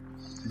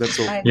 That's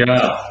all.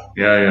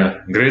 Yeah.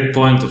 Great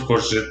point, of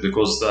course, Jit,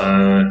 because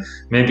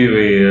maybe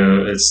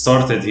it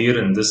started here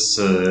in this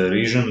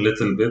region a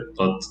little bit,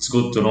 but it's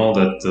good to know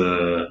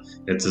that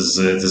it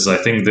is, I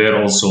think,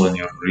 there also in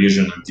your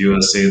region and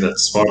USA,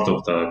 that's part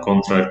of the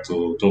contract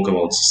to talk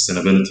about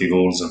sustainability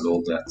goals and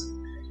all that.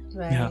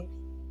 Right. Yeah.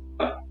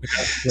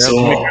 So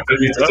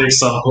maybe to take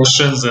some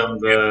questions and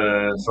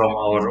from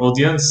our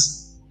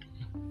audience.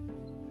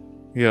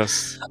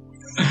 Yes.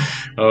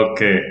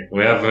 Okay,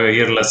 we have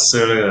here, let's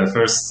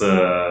first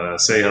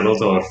say hello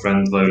to our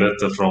friend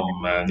Violetta from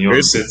New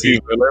York City.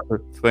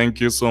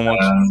 Thank you so much.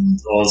 And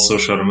also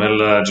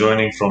Sharmila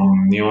joining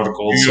from New York.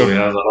 Also, we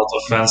have a lot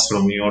of fans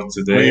from New York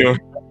today.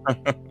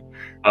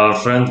 Our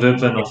friend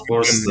Vipin, of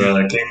course,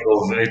 the king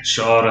of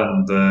HR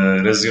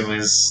and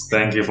resumes.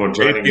 Thank you for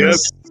joining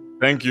us.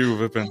 Thank you,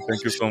 Vipin.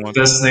 Thank you so much.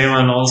 Best name,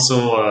 and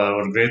also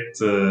our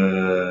great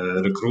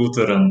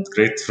recruiter and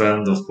great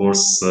friend, of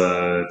course,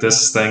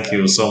 Tess. Thank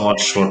you so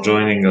much for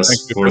joining us.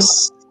 Of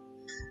course.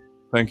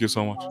 Thank you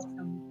so much.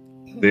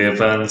 The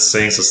event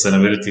saying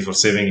sustainability for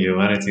saving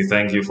humanity.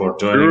 Thank you for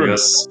joining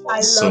us.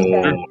 I love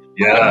that.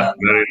 Yeah,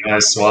 very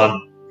nice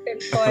one.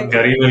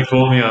 Karim El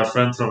Komi, our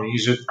friend from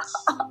Egypt.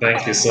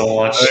 Thank you so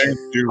much. Thank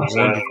you.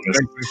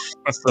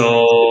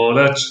 So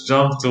let's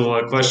jump to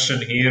a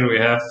question here we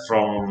have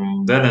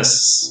from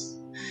Dennis.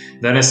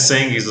 Dennis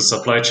saying he's a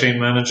supply chain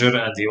manager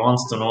and he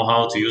wants to know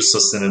how to use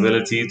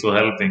sustainability to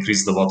help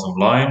increase the bottom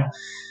line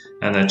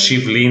and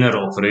achieve leaner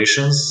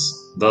operations.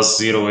 Thus,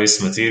 zero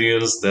waste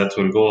materials that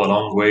will go a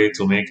long way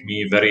to make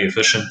me very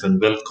efficient and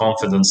build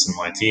confidence in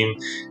my team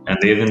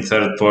and even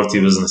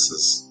third-party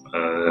businesses.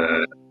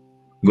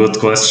 Good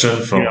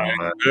question from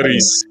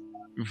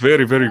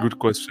very, very good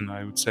question,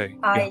 I would say.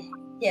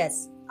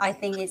 Yes, I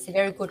think it's a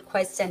very good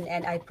question,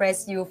 and I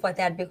praise you for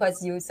that,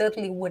 because you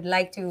certainly would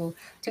like to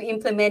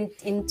implement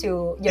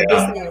into your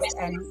business,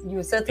 and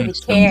you certainly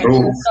care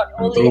not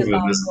only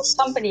about your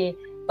company,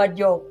 but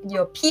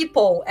your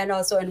people and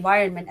also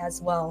environment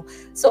as well.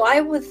 So I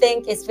would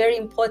think it's very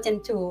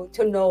important to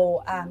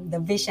know the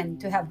vision,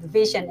 to have the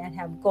vision and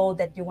have goal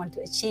that you want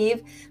to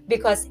achieve,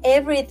 because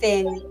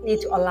everything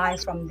needs to align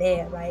from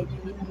there, right?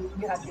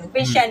 You have your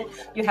vision,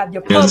 you have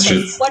your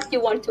purpose, what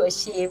you want to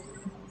achieve.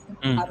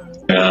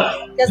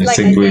 Just like I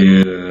said,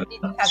 you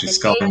need to have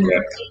the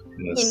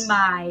aim in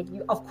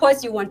mind. Of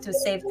course, you want to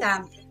save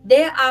time.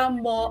 There are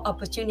more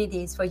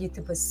opportunities for you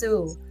to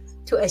pursue,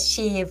 to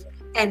achieve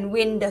and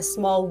win the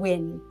small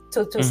win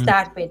to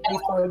start with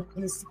before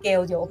you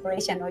scale your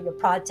operation or your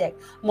project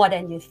more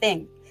than you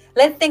think.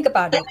 Let's think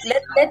about it.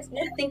 Let's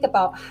think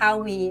about how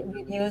we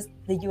reduce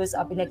the use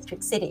of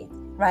electricity,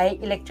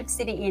 right?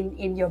 Electricity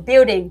in your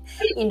building,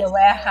 in the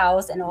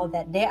warehouse and all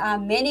that. There are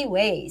many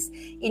ways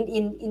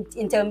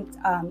in terms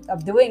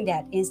of doing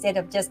that. Instead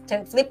of just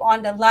flip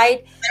on the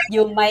light,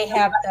 you might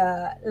have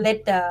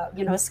let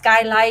the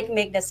skylight,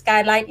 make the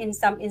skylight in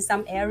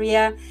some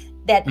area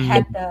that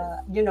had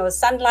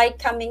sunlight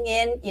coming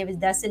in. If it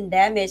doesn't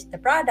damage the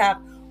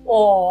product,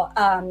 or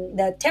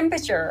the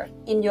temperature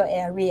in your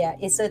area,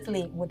 it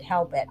certainly would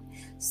help it.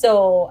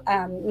 So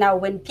now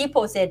when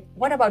people said,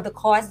 what about the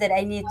cost that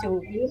I need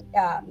to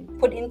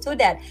put into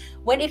that?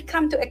 When it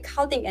comes to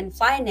accounting and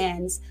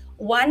finance,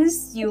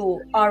 once you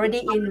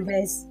already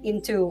invest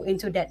into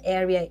that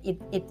area,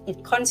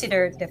 it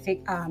considers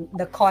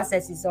the cost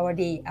that is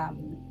already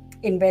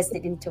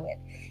invested into it.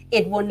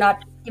 It will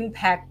not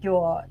impact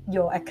your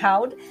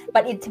account,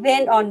 but it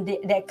depends on the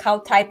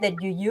account type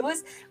that you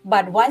use.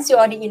 But once you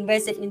already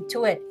invested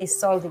into it,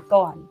 it's already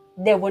gone.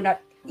 They will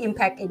not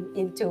impact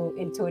into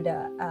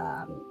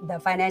the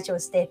financial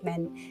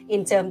statement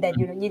in terms that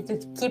you need to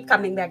keep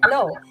coming back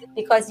low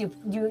because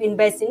you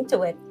invest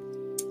into it.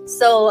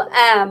 So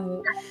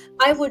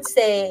I would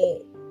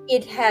say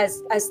it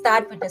has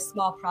start with a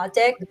small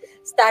project,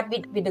 start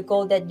with the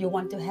goal that you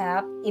want to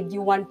have. If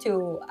you want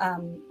to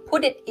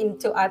put it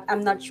into,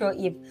 I'm not sure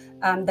if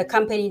the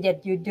company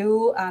that you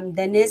do,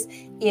 Dennis,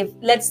 if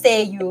let's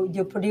say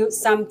you produce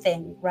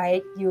something,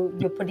 right?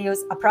 You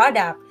produce a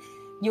product,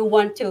 you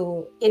want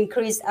to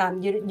increase,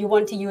 you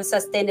want to use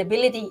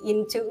sustainability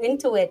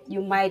into it,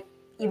 you might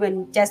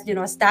even just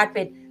start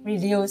with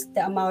reduce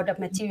the amount of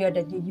material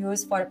that you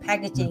use for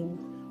packaging,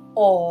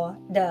 or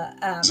the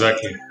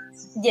Exactly.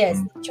 yes,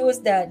 choose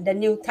the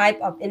new type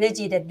of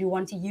energy that you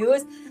want to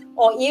use,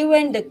 or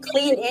even the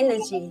clean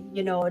energy.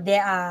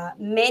 There are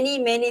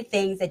many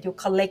things that you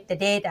collect the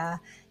data.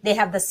 They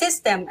have the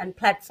system and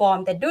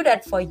platform that do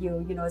that for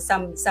you.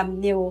 Some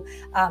new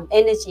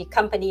energy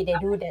company, they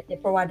do that. They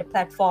provide a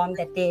platform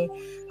that they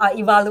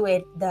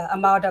evaluate the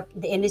amount of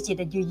the energy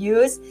that you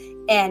use,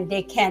 and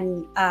they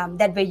can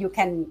that way you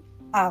can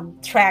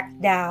track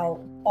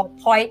down or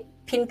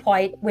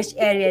pinpoint which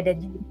area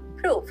that you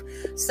improve.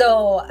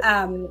 So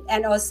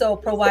and also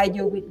provide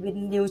you with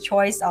new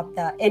choice of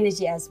the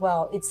energy as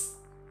well.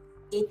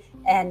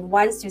 And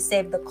once you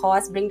save the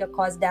cost, bring the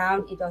cost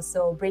down, it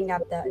also bring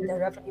up the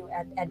revenue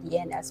at the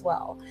end as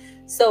well.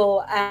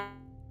 So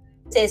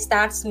say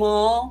start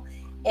small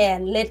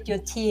and let your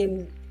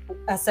team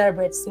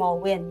celebrate small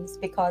wins,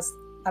 because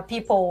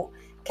people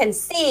can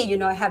see,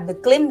 have the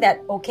glimpse that,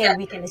 okay,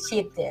 we can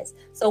achieve this.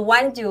 So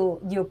once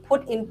you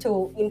put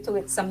into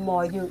it some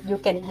more, you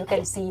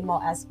can see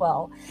more as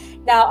well.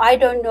 Now, I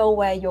don't know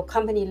where your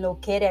company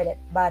located,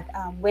 but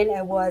when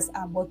I was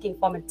working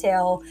for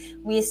Mattel,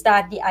 we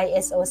start the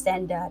ISO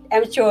standard.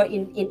 I'm sure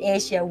in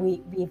Asia,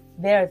 we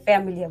very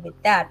familiar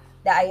with that,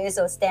 the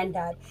ISO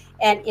standard.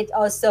 And it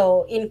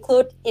also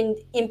include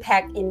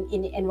impact in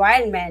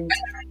environment.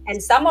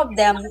 And some of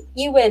them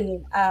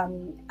even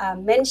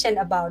mention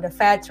about the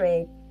fair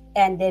trade,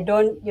 and they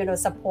don't,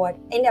 support.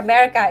 In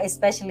America,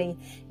 especially,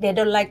 they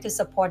don't like to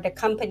support the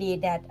company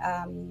that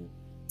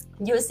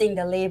using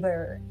the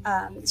labor,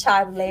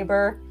 child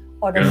labor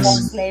or the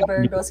forced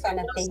labor, those kind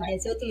of things. They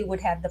certainly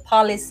would have the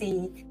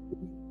policy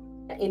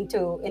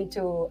into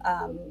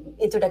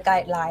the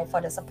guideline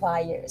for the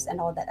suppliers and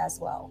all that as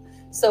well.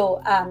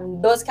 So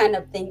those kind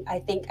of things, I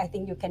think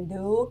you can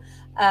do.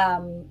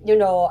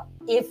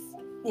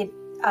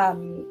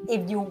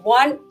 If you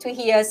want to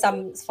hear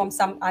from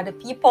some other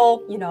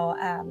people,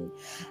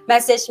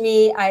 message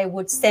me. I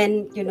would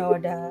send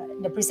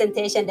the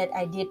presentation that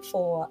I did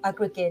for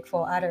aggregate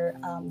for other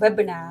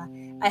webinar.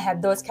 I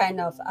have those kind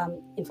of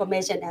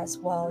information as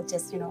well.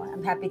 Just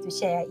I'm happy to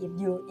share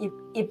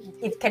if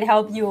it can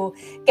help you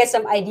get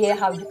some idea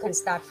how you can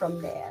start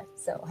from there.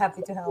 So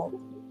happy to help.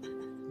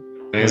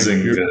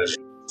 Amazing.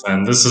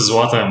 And this is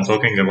what I'm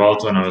talking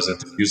about when I was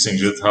introducing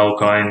Jit, how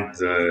kind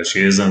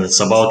she is. And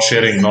it's about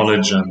sharing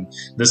knowledge. And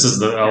this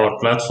is our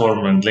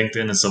platform, and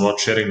LinkedIn is about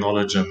sharing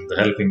knowledge and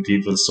helping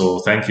people. So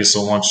thank you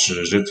so much,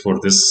 Jit, for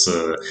this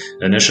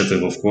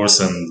initiative, of course.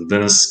 And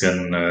Dennis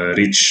can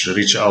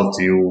reach out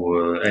to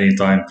you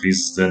anytime,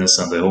 please, Dennis.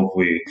 And I hope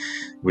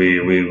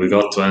we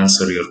got to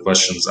answer your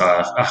questions.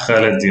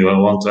 Khaled, do you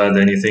want to add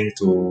anything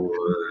to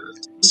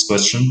this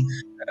question?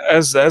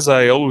 As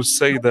I always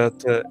say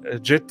that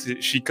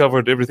Jet, she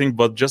covered everything,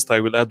 but just I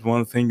will add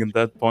one thing in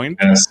that point.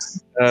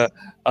 Yes.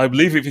 I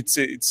believe if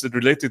it's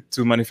related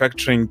to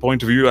manufacturing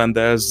point of view, and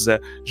as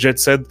Jet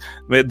said,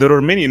 there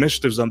are many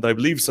initiatives, and I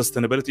believe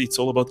sustainability, it's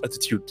all about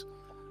attitude.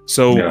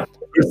 So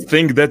first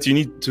thing that you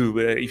need to,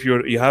 if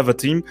you have a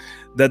team,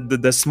 that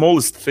the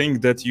smallest thing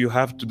that you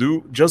have to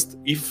do, just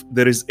if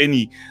there is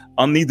any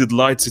unneeded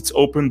lights, it's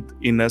opened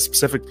in a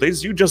specific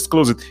place, you just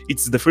close it.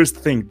 It's the first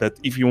thing that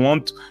if you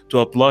want to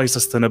apply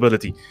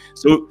sustainability.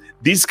 So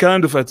this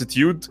kind of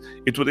attitude,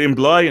 it would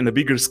imply in a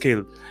bigger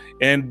scale.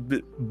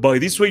 And by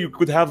this way, you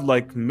could have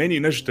like many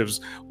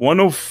initiatives. One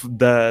of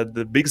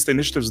the biggest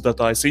initiatives that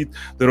I see,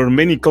 there are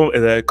many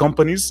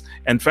companies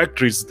and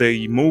factories,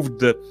 they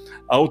moved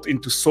out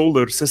into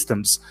solar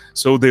systems.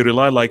 So they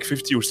rely like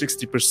 50 or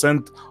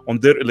 60% on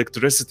their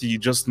electricity,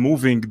 just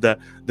moving the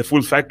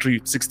full factory,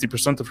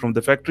 60% from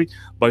the factory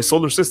by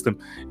solar system.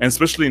 And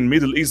especially in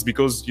Middle East,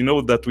 because you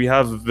know that we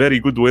have very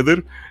good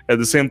weather. At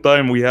the same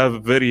time, we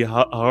have very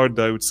hard,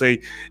 I would say,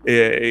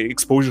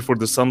 exposure for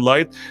the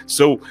sunlight.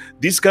 So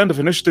these kind of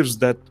initiatives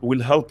that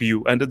will help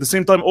you, and at the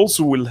same time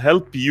also will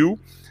help you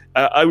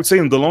I would say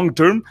in the long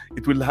term,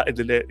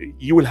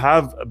 you will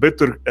have a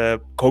better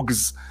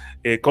COGS,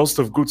 cost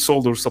of goods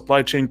sold, or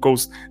supply chain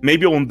cost.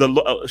 Maybe on the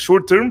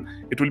short term,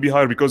 it will be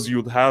higher because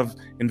you'll have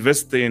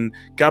invest in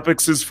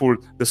capexes for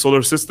the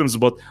solar systems.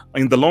 But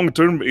in the long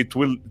term, it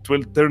will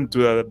turn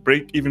to a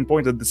break-even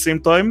point. At the same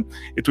time,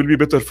 it will be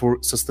better for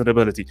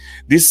sustainability.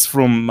 This,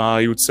 from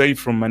I would say,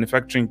 from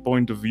manufacturing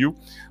point of view.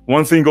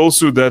 One thing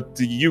also that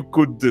you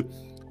could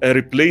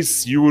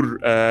replace your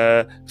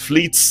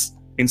fleets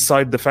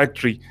inside the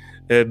factory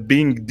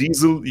being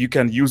diesel, you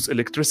can use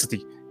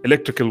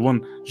electrical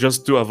one,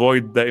 just to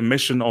avoid the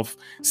emission of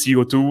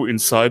CO2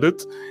 inside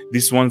it.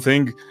 This one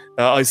thing.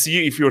 I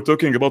see if you're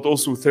talking about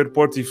also third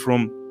party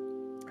from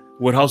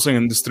warehousing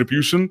and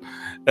distribution,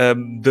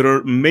 there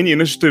are many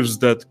initiatives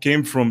that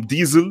came from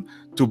diesel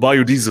to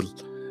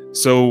biodiesel.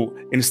 So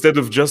instead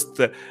of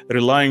just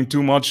relying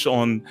too much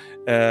on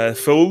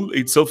fuel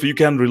itself, you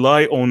can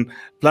rely on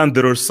plant.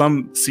 There are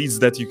some seeds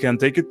that you can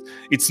take it.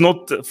 It's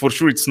not, for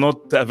sure, it's not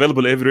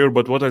available everywhere.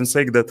 But what I'm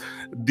saying, that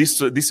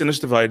this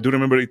initiative, I do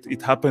remember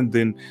it happened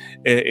in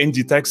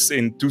Inditex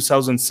in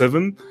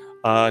 2007.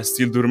 I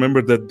still do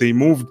remember that they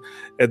moved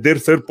their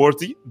third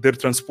party, their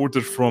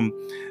transporter from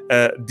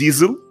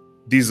diesel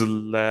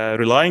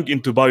relying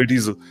into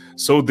biodiesel.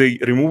 So they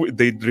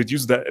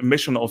reduce the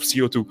emission of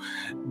CO2.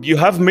 You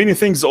have many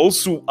things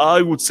also,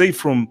 I would say,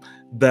 from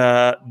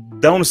the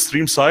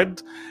downstream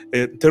side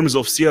in terms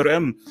of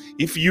CRM.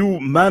 If you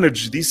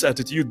manage this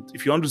attitude,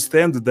 if you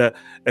understand the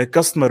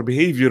customer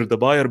behavior, the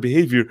buyer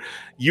behavior,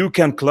 you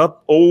can club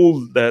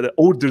all the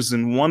orders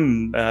in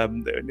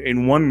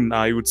one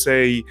I would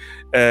say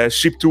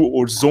ship to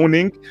or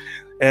zoning,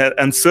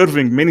 and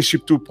serving many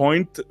ship-to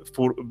point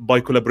by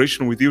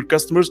collaboration with your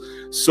customers.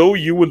 So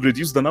you will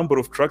reduce the number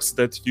of trucks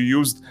that you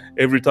used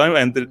every time,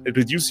 and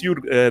reduce your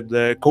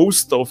the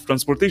cost of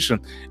transportation,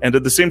 and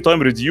at the same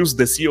time reduce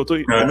the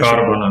CO2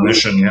 carbon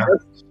emission.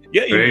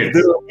 Yeah,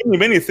 there are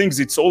many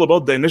things. It's all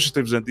about the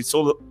initiatives, and it's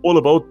all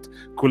about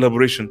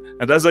collaboration.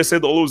 And as I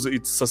said, always,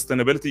 it's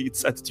sustainability,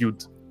 it's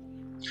attitude.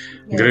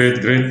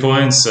 Great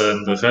points,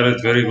 and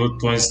Khaled, very good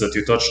points that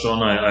you touched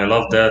on. I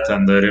love that,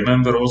 and I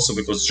remember also,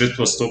 because Jit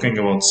was talking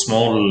about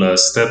small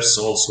steps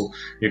also.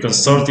 You can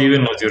start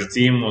even with your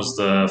team with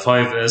the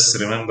 5S.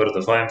 Remember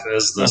the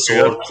 5S, the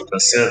sort, the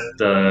set,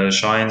 the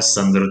shine,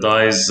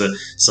 standardize,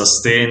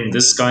 sustain,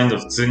 this kind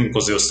of thing,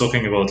 because you was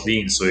talking about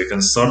lean. So you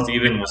can start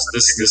even with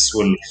this. This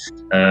will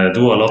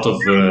do a lot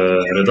of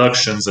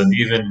reductions, and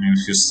even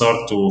if you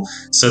start to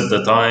set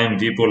the time,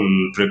 people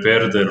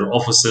prepare their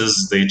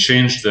offices, they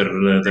change their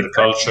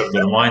culture,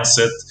 their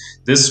mindset.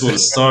 This will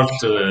start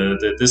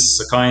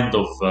this kind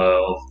of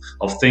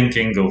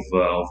thinking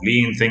of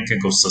lean, thinking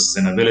of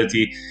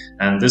sustainability,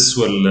 and this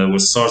will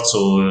start.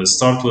 So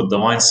start with the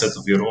mindset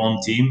of your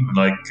own team,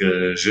 like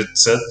Jit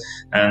said,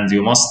 and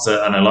you must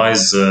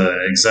analyze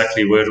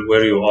exactly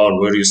where you are,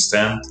 where you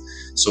stand,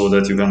 so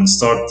that you can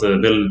start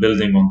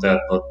building on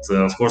that. But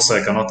of course,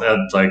 I cannot add,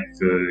 like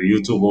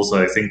you two both,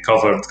 I think,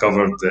 covered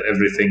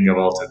everything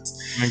about it.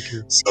 Thank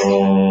you.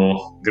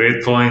 So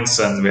great points,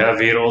 and we have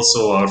here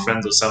also our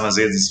friend Osama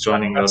Zaid is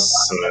joining us.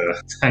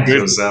 Thank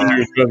you,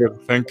 Osama.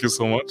 Thank you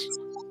so much.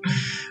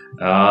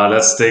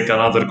 Let's take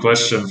another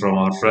question from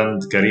our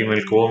friend Karim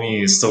El Komi.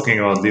 He's talking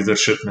about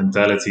leadership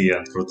mentality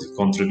and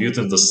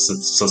contributing to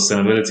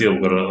sustainability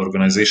of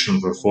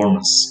organizational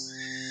performance.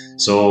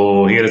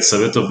 So here it's a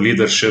bit of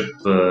leadership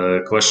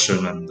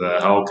question, and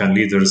how can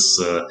leaders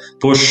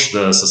push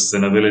the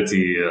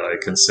sustainability, I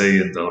can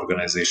say, in the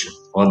organization.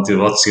 What's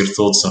your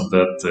thoughts on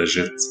that,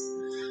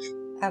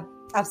 Jit?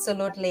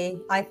 Absolutely.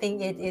 I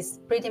think it is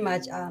pretty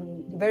much a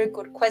very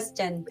good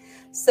question.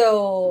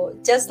 So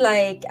just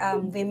like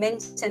we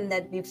mentioned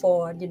that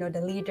before,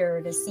 the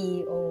leader, the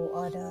CEO,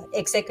 or the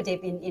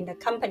executive in the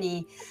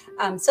company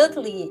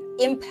certainly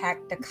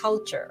impact the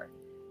culture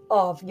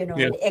of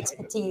the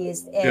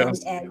expertise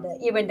and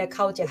even the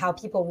culture, how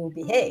people will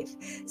behave.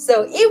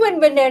 So even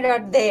when they're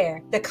not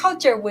there, the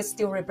culture will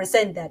still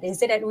represent that.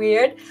 Isn't that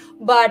weird?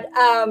 But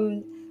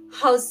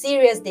how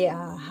serious they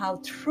are,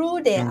 how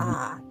true they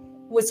are,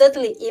 will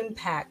certainly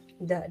impact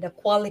the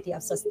quality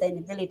of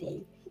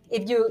sustainability.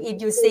 If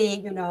you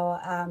see,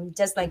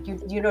 just like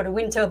the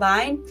wind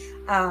turbine,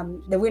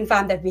 the wind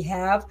farm that we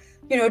have,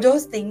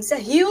 those things are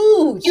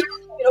huge.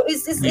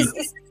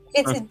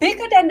 It's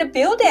bigger than the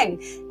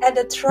building, and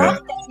the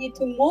truck that need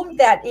to move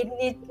that,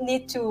 it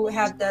need to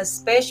have the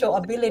special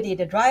ability.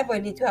 The driver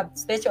need to have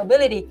special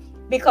ability,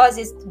 because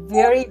it's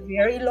very,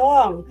 very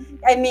long.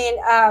 I mean,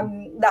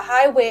 the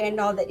highway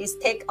and all that is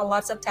take a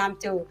lot of time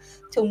to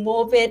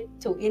move it,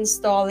 to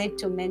install it,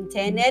 to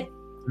maintain it.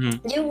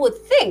 You would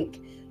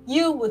think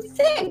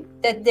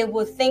that they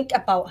would think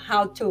about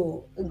how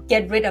to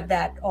get rid of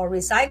that or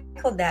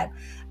recycle that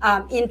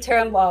in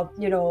terms of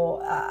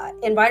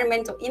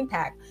environmental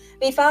impact.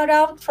 We found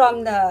out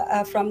from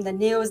the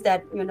news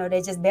that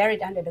they just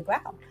buried under the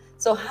ground.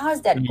 So how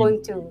is that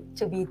going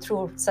to be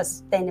true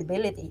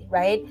sustainability,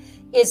 right?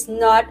 It's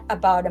not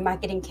about a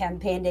marketing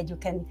campaign that you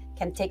can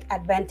can take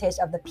advantage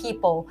of the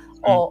people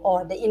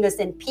or the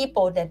innocent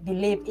people that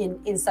believe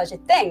in such a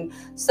thing.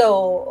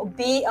 So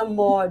be a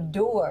more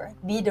doer,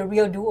 be the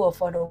real doer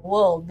for the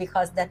world,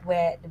 because that's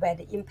where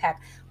the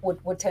impact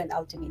would turn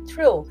out to be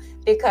true.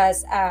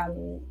 Because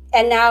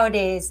and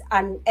nowadays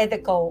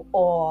unethical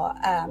or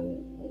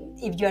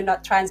if you're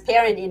not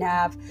transparent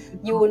enough,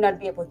 you will not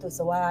be able to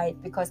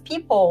survive, because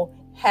people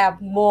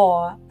have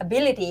more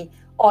ability,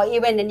 or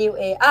even the new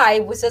AI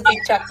will certainly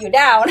track you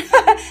down,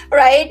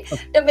 right?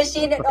 The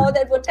machine and all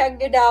that will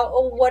track you down.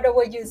 Or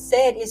whatever you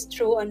said is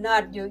true or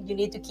not, you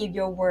need to keep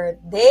your word.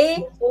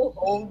 They will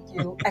hold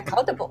you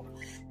accountable.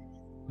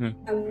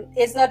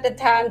 It's not the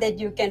time that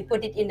you can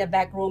put it in the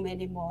back room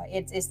anymore.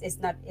 It's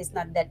not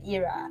that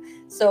era.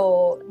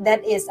 So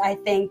that is, I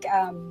think,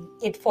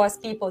 it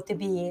forced people to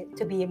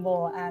be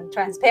more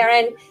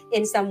transparent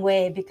in some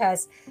way,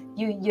 because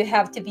you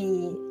have to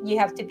be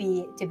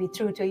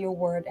true to your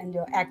word and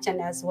your action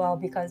as well,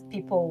 because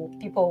people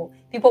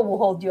will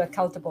hold you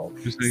accountable.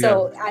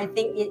 So I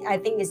think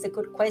it's a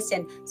good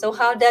question. So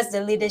how does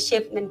the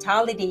leadership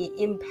mentality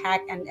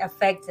impact and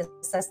affect the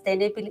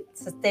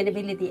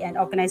sustainability and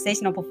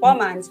organizational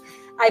performance?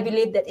 I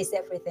believe that is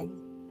everything.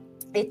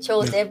 It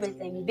shows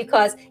everything,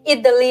 because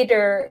if the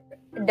leader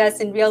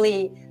doesn't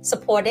really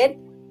support it,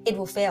 it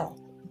will fail.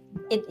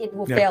 It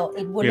will fail.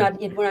 It will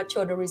not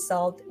show the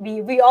result.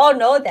 We all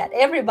know that.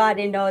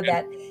 Everybody know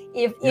that.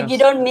 If you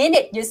don't mean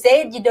it, you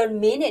say it, you don't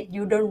mean it,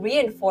 you don't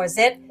reinforce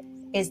it,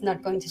 it's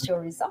not going to show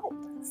result.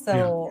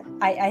 So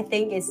I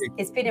think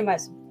it's pretty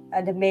much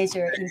the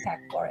major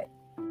impact for it.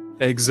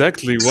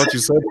 Exactly what you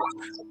said,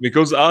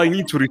 because I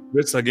need to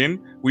request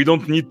again, we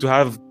don't need to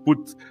have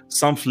put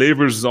some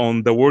flavors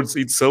on the words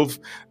itself,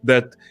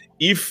 that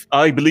if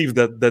I believe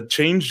that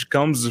change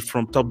comes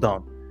from top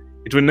down,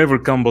 it will never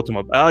come bottom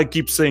up. I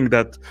keep saying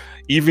that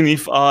even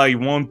if I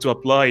want to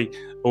apply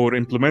or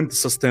implement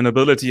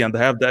sustainability and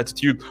have the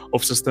attitude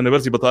of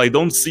sustainability, but I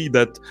don't see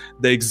that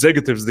the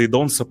executives, they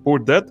don't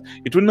support that,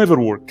 it will never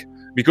work.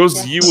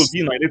 Because you will be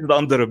annihilated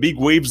under a big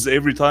waves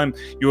every time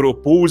you're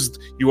opposed.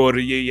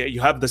 You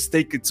have the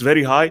stake; it's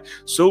very high.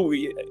 So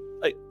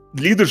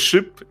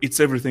leadership, it's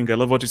everything. I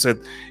love what you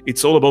said.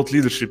 It's all about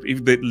leadership.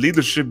 If the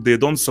leadership they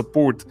don't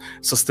support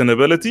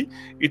sustainability,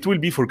 it will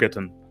be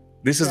forgotten.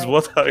 This is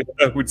what I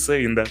would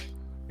say in that.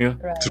 Yeah.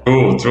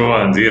 True.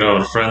 And here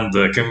our friend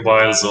Kim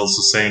Biles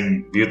also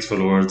saying beautiful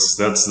words.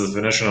 That's the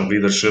definition of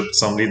leadership.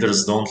 Some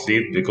leaders don't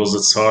lead because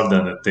it's hard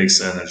and it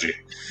takes energy.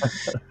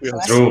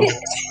 True.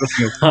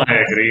 I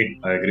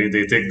agree.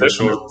 They take the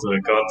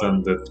shortcut,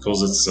 and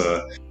because it's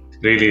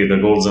really the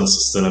goals and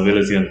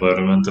sustainability,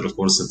 environmental. Of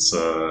course,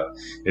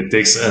 it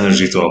takes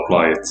energy to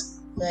apply it.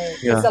 Right.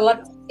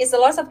 It's a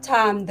lot of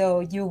time though.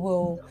 You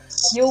will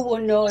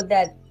know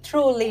that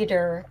true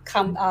leader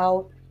come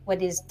out when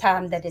it's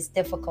time that is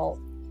difficult.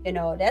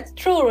 That's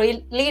true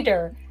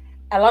leader.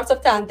 A lot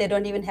of times they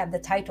don't even have the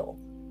title.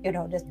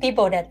 There's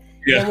people that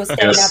they will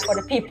stand up for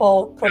the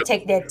people,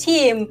 protect their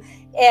team,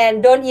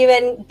 and don't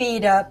even be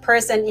the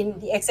person in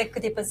the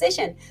executive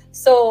position.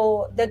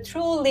 So the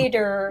true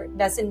leader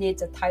doesn't need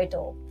the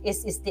title.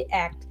 It's the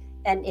act,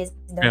 and it's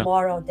the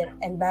moral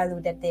and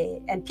value that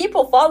and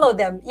people follow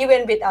them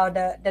even without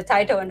the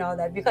title and all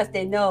that, because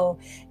they know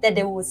that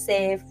they will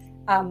save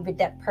with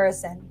that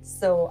person.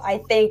 So I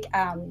think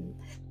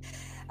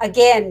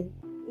again,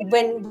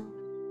 when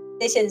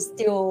organizations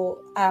still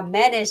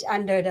manage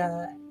under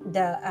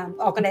the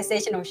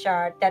organizational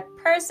chart, that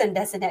person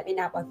doesn't have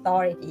enough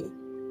authority.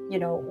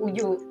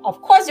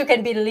 Of course you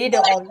can be the leader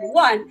all you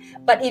want,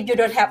 but if you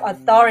don't have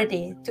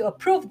authority to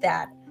approve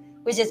that,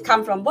 which is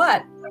come from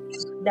what?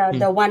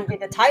 The one with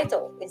the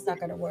title, it's not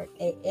going to work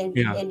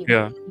anyway.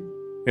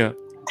 Yeah.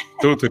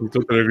 Totally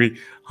agree.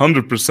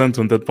 100%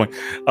 on that point.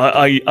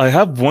 I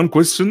have one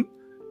question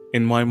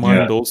in my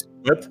mind also.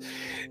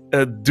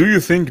 Do you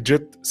think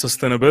Jet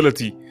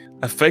sustainability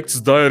affects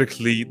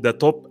directly the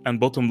top and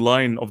bottom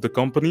line of the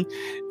company?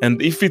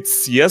 And if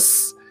it's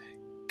yes,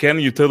 can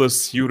you tell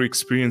us your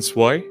experience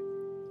why?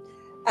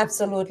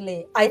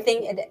 Absolutely. I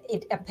think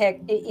it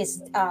affect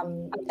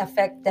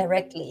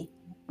directly,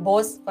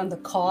 both from the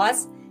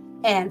cost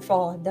and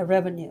for the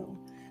revenue.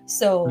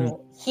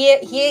 So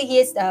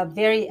here's a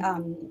very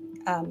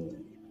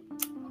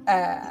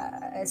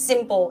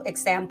simple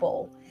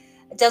example.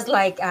 Just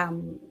like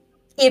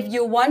if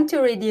you want to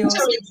reduce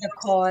the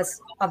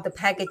cost of the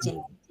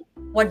packaging,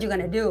 what you're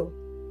gonna do?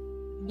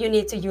 You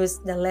need to use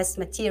the less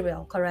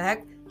material,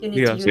 correct? You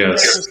need to use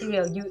less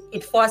material.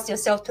 It forces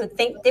yourself to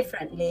think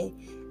differently.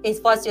 It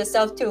forces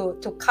yourself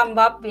to come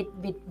up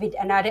with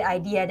another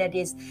idea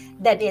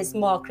that is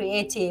more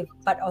creative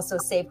but also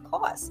save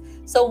costs.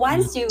 So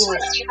once you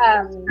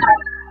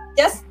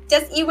just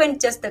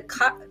the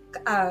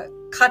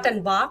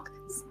cotton box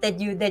that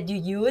you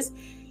use,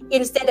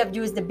 instead of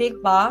use the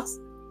big box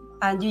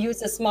and you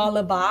use a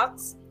smaller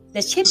box,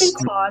 the shipping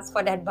cost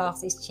for that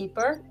box is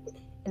cheaper,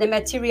 the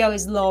material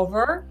is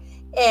lower,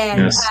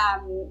 and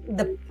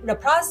the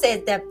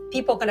process that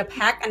people are going to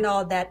pack and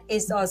all that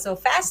is also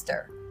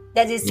faster.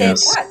 That is save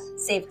what?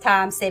 Save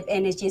time, save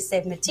energy,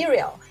 save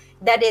material.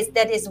 that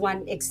is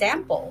one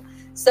example.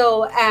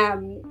 So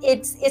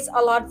it's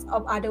a lot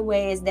of other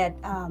ways that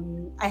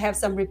I have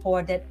some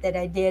report that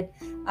I did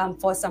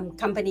for some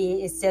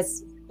company. It's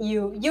just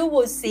you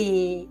will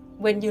see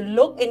when you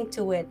look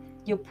into it,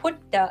 you put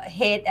the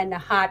head and the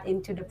heart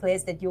into the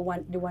place that you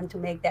want to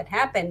make that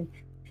happen.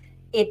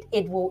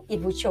 It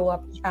will show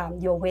up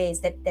your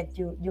ways that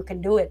you can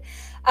do it.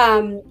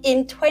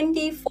 In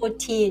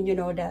 2014,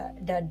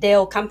 the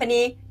Dell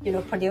company, that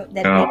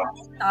Yeah. made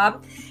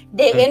laptop,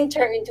 they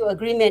enter into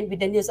agreement with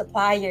the new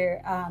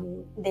supplier.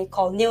 They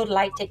call New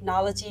Light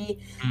Technology.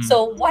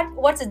 So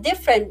what's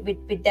different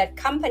with that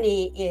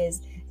company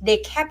is they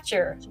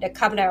capture the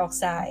carbon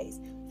dioxide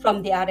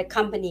from the other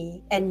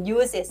company and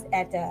use it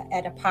at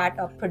a part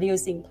of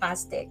producing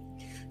plastic.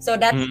 So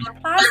that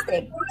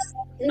plastic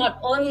not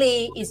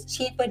only is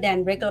cheaper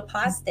than regular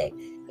plastic,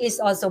 it's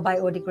also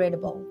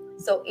biodegradable.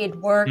 So it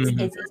works,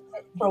 it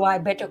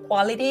provides better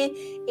quality,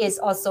 it's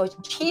also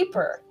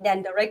cheaper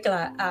than the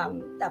regular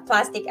the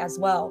plastic as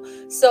well.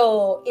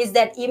 So is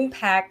that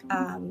impact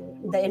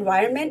the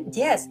environment?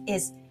 Yes,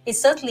 it's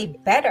certainly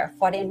better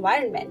for the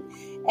environment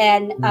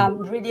and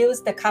reduce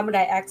the carbon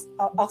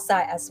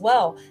dioxide as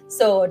well.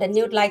 So the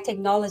New Light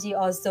Technology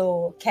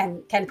also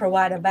can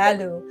provide a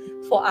value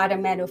for other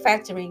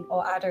manufacturing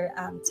or other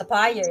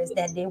suppliers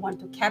that they want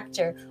to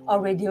capture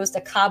or reduce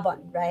the carbon,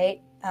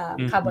 right?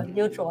 Carbon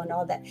neutral and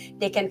all that.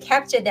 They can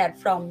capture that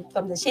from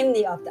the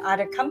chimney of the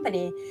other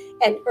company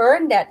and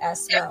earn that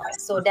as well.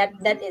 So that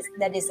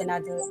is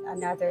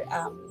another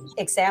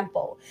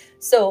example.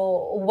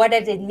 So what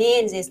it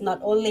means is not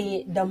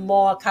only the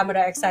more carbon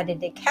dioxide that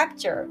they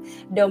capture,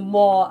 the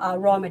more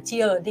raw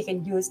material they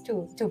can use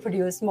to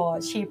produce more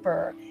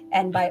cheaper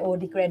and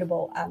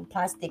biodegradable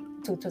plastic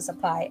to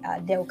supply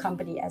their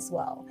company as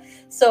well.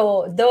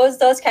 So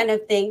those kind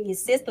of things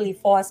essentially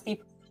force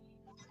people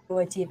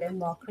innovative and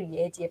more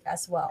creative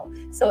as well.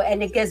 So,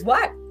 and guess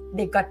what?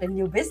 They got the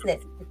new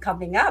business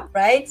coming up,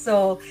 right?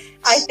 So,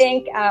 I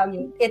think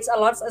it's a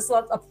lot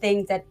of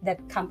things that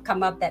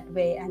come up that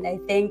way, and I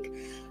think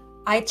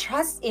I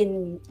trust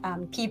in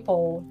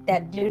people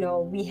that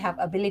we have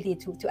ability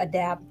to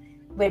adapt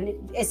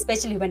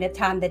especially when the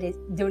time that is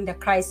during the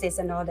crisis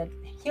and all that.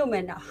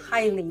 Human are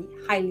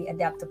highly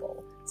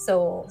adaptable.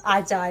 So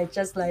agile,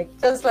 just like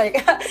Yes,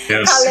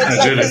 Alex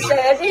agility.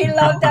 said, he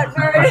loved that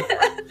word.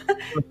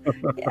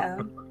 Yeah.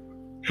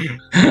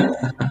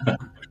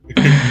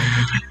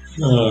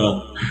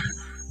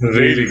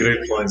 Really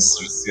great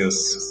points.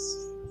 Yes.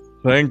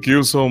 Thank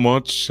you so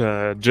much,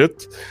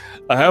 Jet.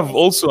 I have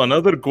also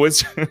another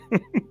question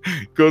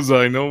because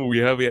I know we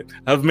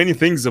have many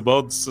things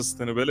about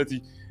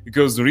sustainability.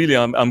 Because really,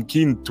 I'm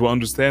keen to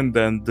understand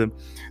and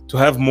to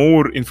have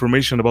more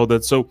information about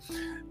that. So,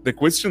 the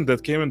question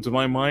that came into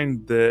my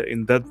mind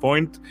in that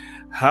point: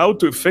 how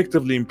to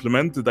effectively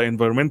implement the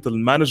environmental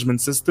management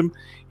system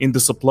in the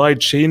supply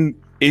chain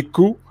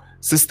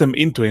ecosystem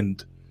end to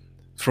end,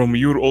 from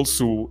your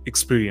also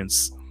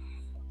experience.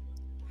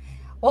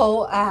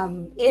 Well,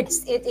 it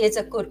is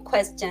a good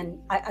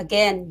question.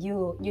 Again,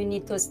 you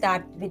need to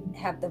start with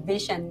have the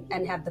vision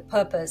and have the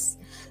purpose,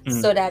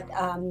 so that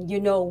you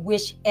know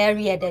which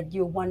area that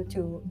you want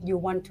to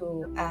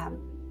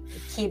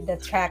keep the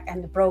track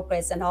and the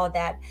progress and all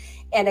that.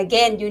 And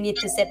again, you need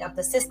to set up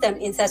the system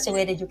in such a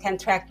way that you can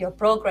track your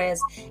progress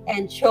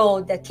and show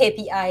the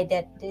KPI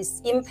that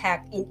is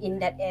impact in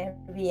that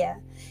area.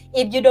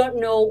 If you don't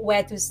know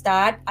where to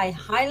start, I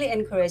highly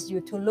encourage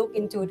you to look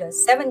into the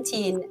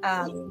 17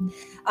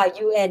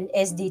 UN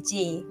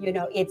SDG.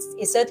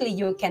 It's certainly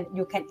you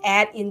can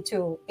add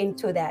into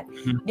that.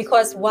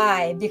 Because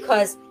why?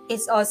 Because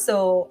it's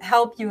also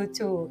help you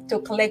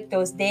to collect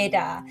those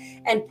data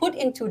and put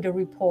into the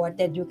report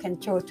that you can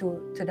show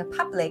to the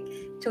public,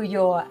 to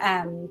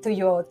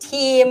your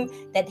team,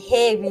 that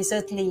hey, we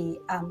certainly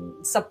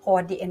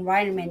support the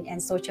environment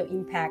and social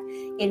impact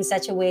in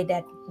such a way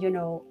that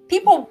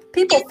people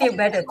feel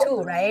better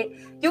too, right?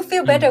 You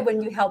feel better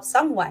when you help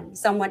someone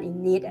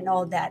in need and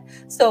all that.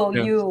 So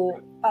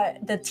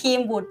the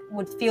team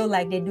would feel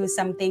like they do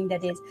something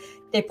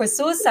they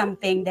pursue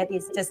something that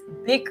is just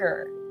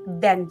bigger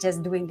than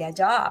just doing their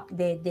job.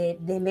 They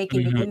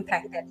making the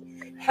impact that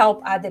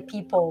help other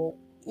people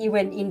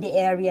even in the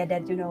area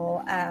that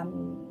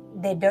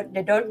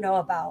they don't know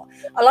about.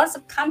 A lot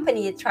of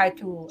companies try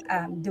to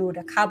do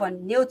the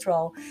carbon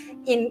neutral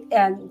in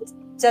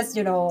just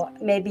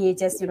maybe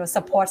just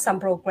support some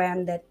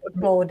program that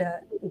grow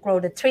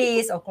the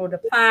trees or grow the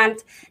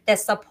plant that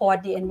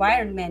support the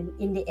environment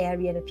in the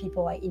area that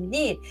people are in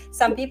need.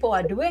 Some people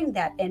are doing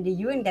that and they're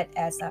using that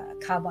as a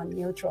carbon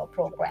neutral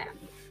program.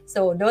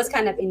 So those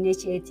kind of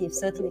initiatives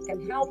certainly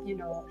can help.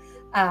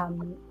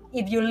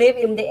 If you live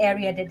in the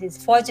area that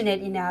is fortunate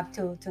enough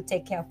to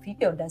take care of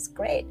people, that's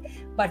great.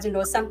 But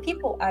some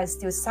people are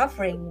still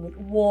suffering with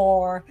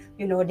war.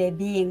 They're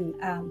being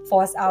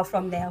forced out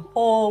from their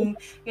home.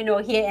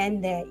 Here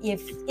and there.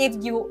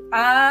 If you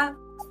are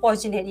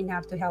fortunate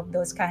enough to help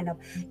those kind of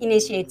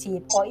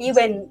initiative, or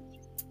even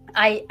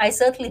I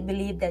certainly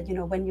believe that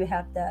when you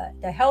have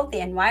the healthy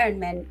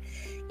environment,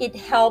 it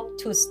helped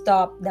to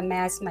stop the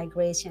mass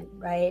migration,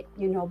 right?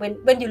 You know,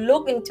 when you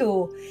look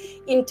into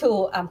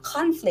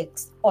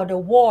conflicts or the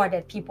war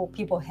that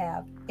people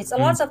have, it's a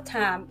lot of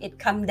time it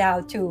comes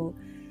down to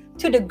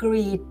the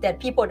greed that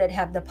people that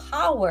have the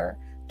power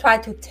try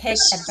to take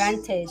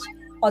advantage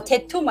or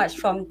take too much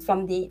from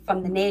the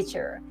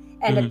nature.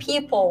 And the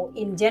people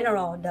in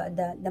general,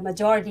 the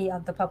majority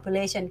of the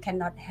population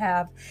cannot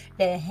have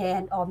their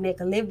hand or make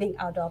a living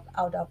out of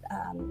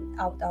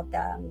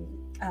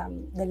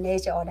the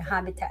nature or the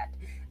habitat.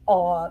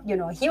 Or, you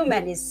know,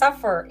 human is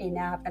suffer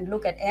enough, and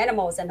look at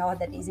animals and all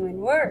that is even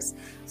worse.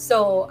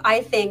 So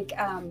I think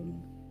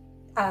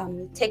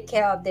take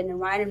care of the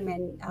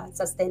environment,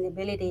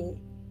 sustainability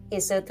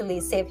is certainly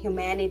save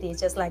humanity,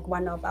 just like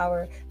one of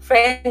our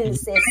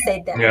friends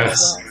said that as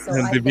well. So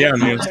I think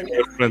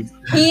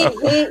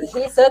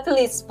he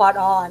certainly spot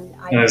on.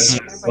 Yes,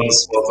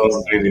 spot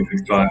on, really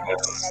big time.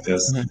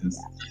 Yes.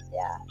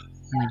 Yeah.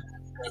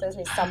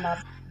 Certainly sum up.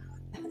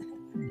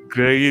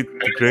 Great.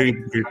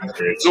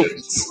 So,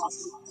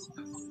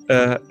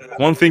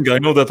 one thing, I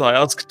know that I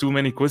ask too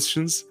many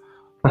questions,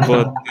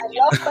 but I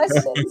love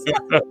questions.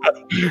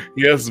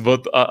 yes,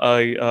 but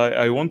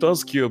I want to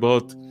ask you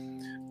about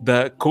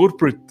the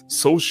corporate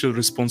social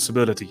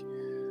responsibility.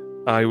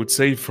 I would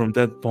say from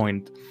that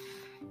point,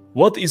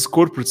 what is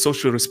corporate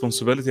social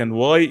responsibility and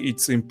why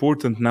it's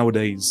important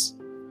nowadays?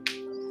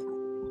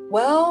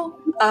 Well,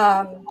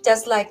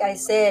 just like I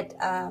said,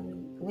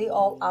 we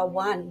all are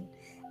one.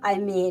 I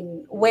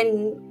mean,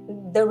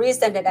 the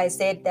reason that I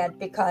said that,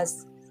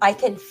 because I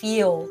can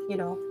feel, you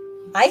know,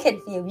 I can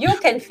feel, you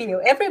can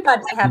feel,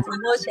 everybody has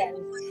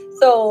emotions.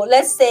 So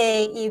let's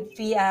say if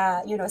we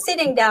are, you know,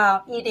 sitting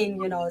down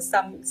eating, you know,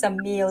 some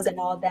meals and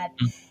all that,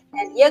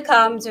 and here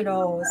comes, you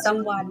know,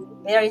 someone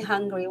very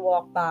hungry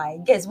walk by.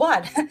 Guess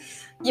what?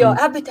 Your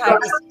appetite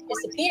is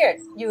disappeared.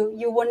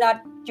 You will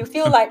not. You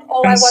feel like,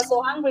 oh, I was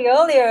so hungry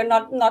earlier,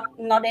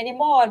 not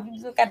anymore.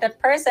 Look at that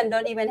person,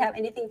 don't even have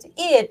anything to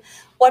eat.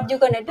 What you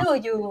gonna do?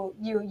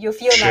 You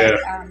feel like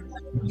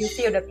you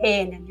feel the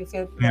pain and you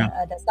feel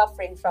the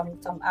suffering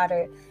from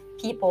other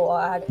people or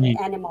other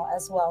animal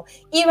as well.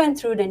 Even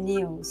through the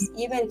news,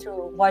 even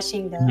through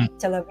watching the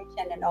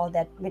television and all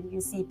that, when you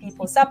see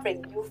people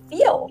suffering,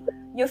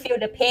 you feel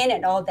the pain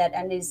and all that,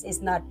 and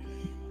it's not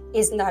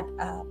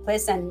a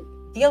pleasant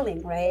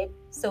feeling, right?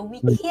 So we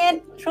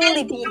can't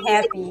truly be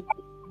happy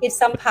if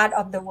some part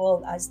of the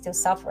world are still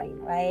suffering,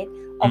 right?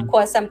 Of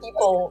course, some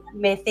people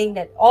may think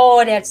that,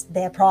 oh, that's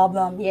their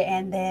problem here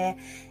and there,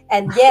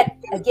 and yet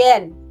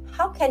again,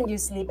 how can you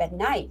sleep at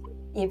night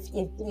if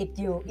you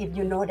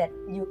know that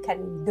you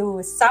can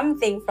do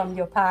something from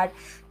your part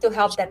to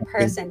help that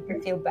person to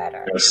feel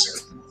better?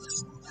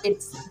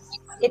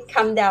 It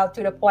comes down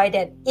to the point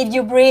that if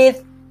you breathe,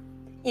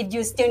 if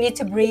you still need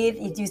to breathe,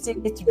 if you still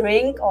need to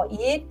drink or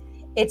eat,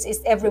 it's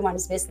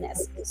everyone's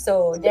business.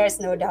 So there's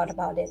no doubt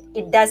about it.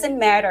 It doesn't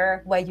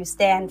matter where you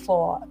stand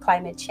for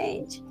climate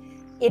change.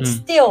 It's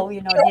still,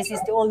 you know, this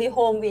is the only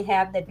home we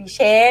have that we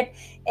shared,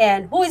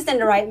 and who is in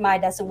the right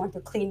mind doesn't want to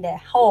clean their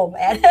home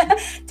and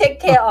take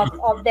care of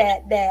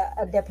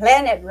the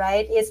planet,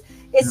 right? It's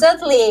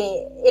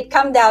certainly, it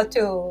comes down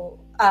to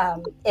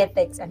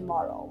ethics and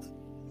morals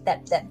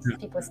that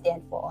people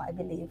stand for, I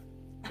believe.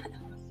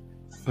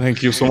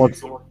 Thank you so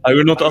much. I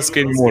will not ask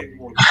anymore.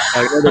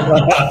 I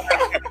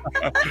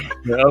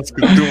asked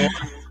too much.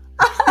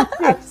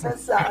 I'm so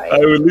sorry. I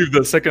will leave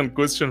the second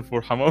question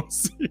for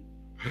Hamasi.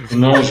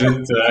 No,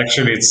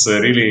 actually, it's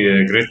really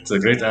a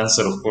great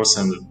answer, of course,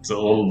 and it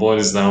all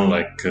boils down,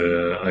 like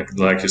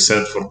you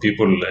said, for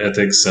people,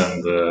 ethics,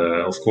 and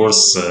of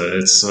course,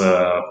 it's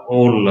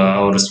all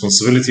our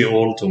responsibility,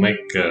 all to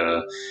make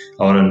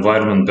our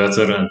environment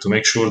better and to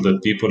make sure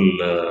that people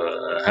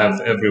have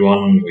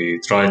everyone. We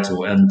try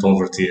to end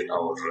poverty in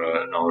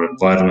our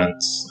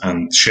environment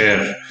and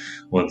share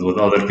with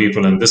other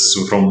people, and this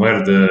is from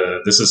where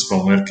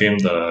came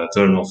the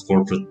term of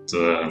corporate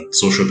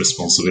social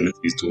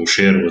responsibility, to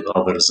share with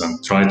others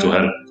and try to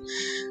help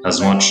as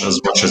much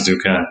as you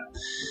can.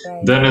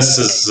 Right. Dennis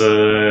is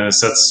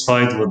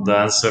satisfied with the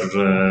answer.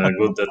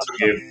 Good that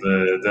you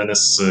gave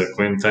Dennis.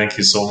 Quinn, thank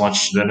you so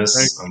much, Dennis,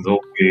 and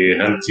hope we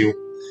helped you.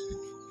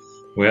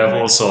 We have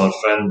also our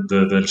friend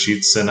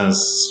Daljeet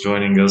Sinas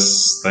joining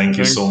us. Thank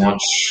you so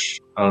much.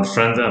 Our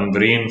friend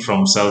Ambreen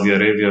from Saudi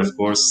Arabia, of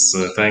course.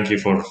 Thank you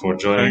for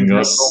joining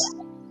us.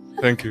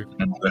 Thank you.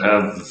 And we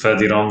have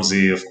Fadi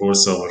Ramzi, of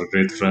course, our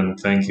great friend.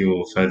 Thank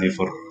you, Fadi,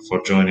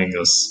 for joining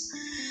us.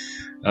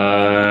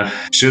 I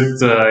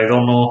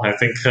don't know. I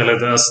think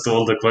Khaled asked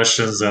all the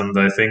questions, and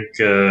I think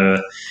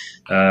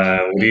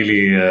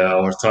really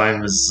our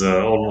time is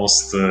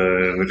almost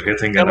we're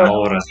hitting an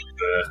hour. And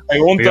I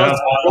want we to have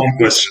ask one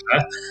question.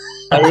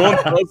 I want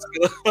to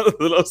ask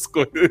the last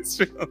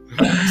question.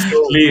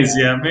 So, please,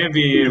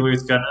 maybe we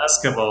can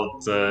ask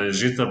about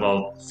Jit,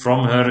 about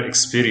from her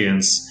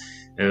experience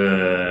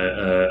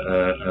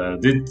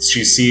did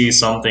she see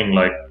something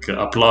like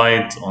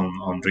applied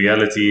on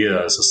reality,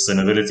 a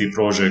sustainability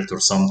project or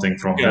something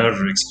from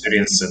her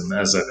experience and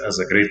as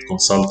a great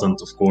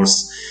consultant, of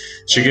course.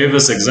 She gave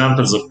us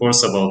examples, of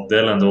course, about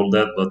Dell and all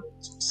that, but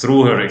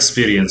through her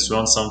experience, we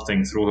want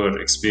something through her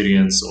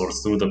experience or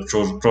through the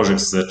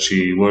projects that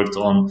she worked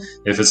on,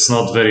 if it's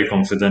not very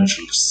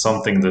confidential,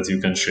 something that you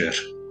can share.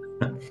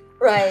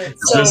 Right.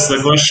 Is this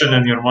the question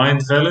in your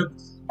mind, Khaled?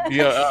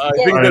 Yeah, I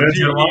Yes. think I that read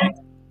your mind.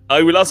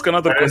 I will ask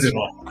another I read question.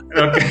 your mind.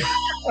 Okay.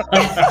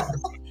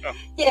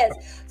 Yes.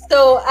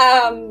 So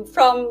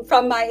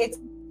from my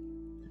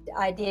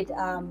I did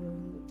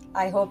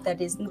I hope that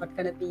is not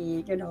going to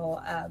be,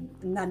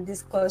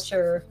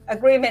 non-disclosure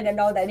agreement and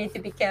all that. I need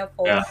to be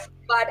careful. Yeah.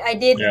 But I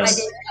did Yes.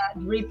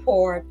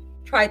 report,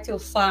 try to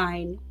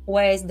find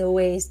ways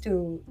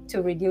to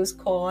reduce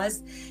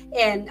costs,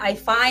 and I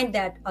find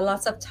that a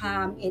lot of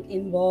time it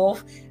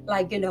involves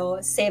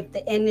save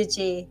the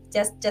energy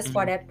just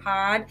for that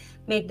part,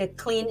 make the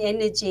clean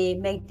energy,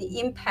 make the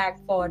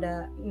impact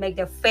make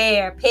the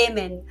fair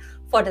payment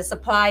for the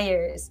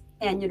suppliers,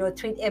 and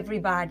treat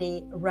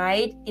everybody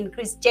right,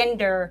 increase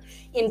gender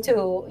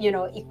into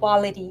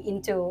equality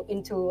into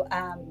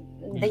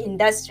the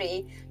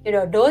industry.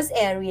 Those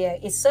areas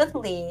it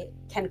certainly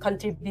can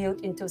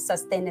contribute into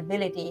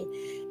sustainability,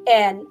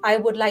 and I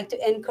would like to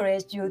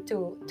encourage you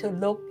to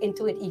look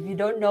into it. If you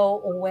don't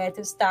know where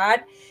to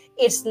start,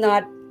 it's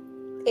not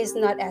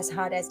as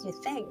hard as you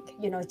think.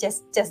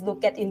 Just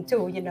look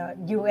into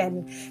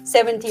UN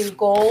 17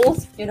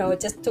 goals.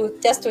 Just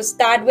to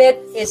start with,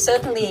 it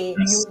certainly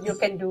you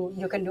can do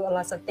a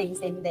lot of things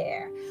in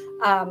there.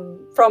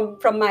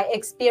 From my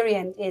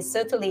experience, it's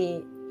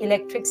certainly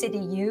electricity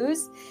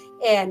use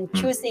and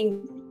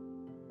choosing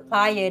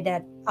supplier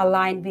that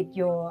align with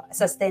your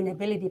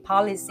sustainability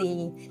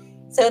policy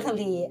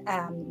certainly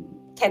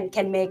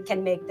can make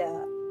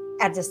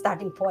at the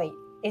starting point.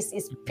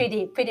 It's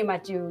pretty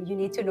much you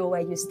need to know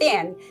where you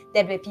stand.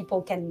 That way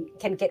people can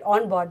get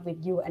on board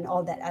with you and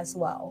all that as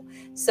well.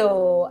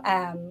 So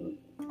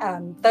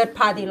third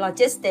party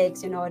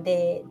logistics,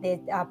 they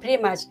are pretty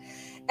much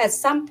at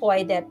some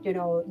point that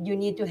you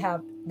need to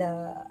have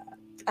the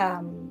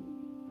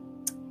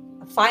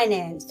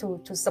finance to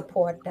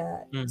support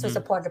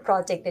the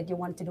project that you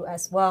want to do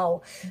as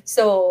well.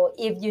 So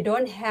if you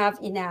don't have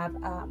enough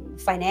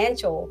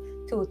financial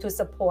to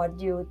support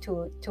you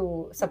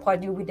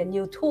with the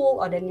new tool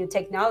or the new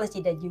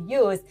technology that you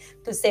use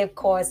to save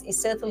costs, it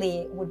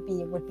certainly would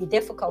be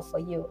difficult for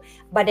you.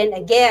 But then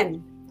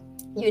again,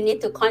 you need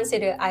to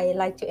consider. I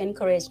like to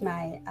encourage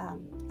my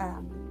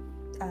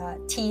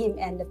team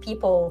and the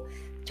people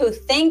to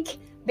think,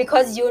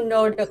 because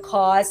the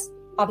cost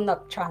of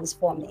not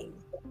transforming,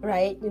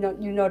 right? You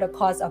know the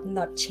cost of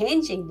not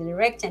changing the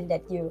direction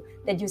that you're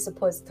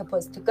supposed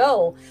to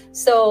go.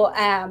 So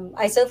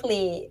I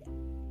certainly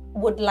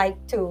would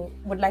like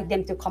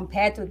them to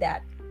compare to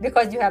that,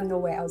 because you have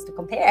nowhere else to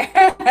compare.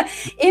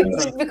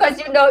 Because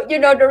you know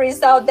the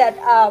result that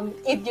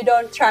if you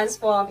don't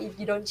transform, if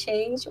you don't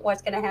change,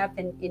 what's going to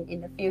happen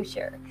in the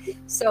future.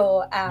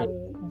 So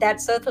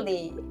that's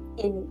certainly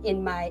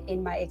in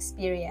my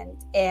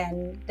experience,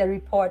 and the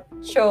report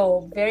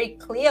show very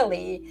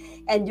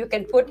clearly, and you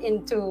can put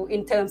in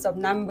terms of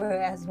number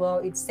as well.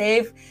 It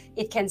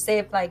can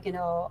save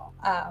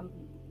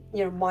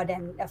more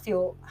than a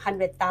few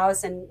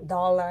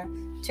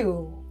 $100,000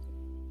 to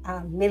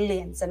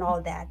millions and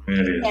all that.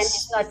 Millions. And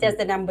it's not just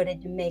the number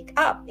that you make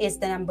up, it's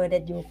the number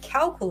that you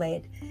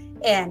calculate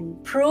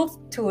and prove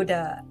to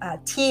the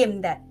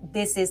team that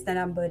this is the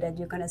number that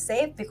you're going to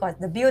save. Because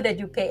the bill that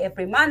you pay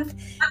every month,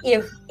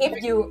 if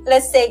you,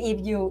 let's say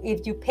if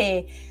you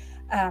pay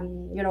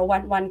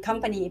one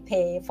company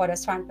pay for the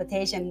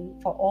transportation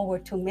for over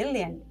 2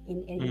 million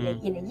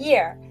in a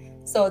year,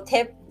 so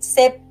save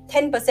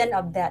 10%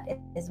 of that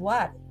is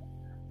what?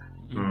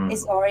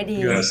 It's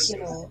already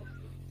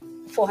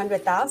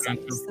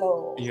 400,000.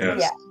 So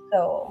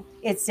so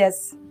it's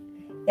just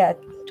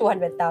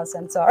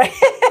 200,000. Sorry.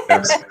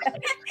 10%.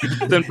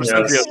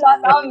 Yes.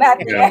 Not math.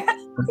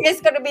 It's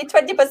going to be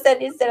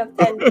 20% instead of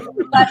 10.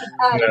 But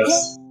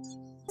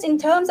in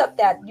terms of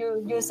that,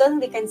 you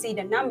certainly can see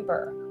the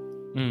number.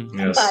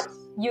 But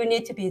you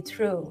need to be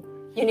true.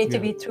 You need to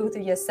be true to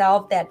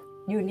yourself, that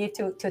you need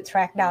to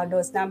track down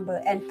those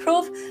numbers and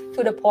prove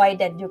to the point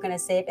that you're going to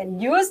save,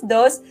 and use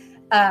those.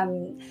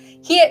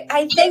 Here,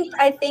 I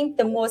think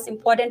the most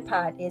important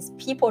part is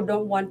people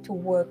don't want to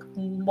work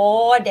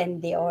more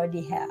than they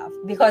already have,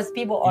 because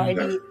people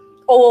already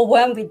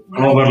overwhelmed with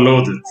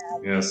overloaded.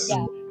 Yes.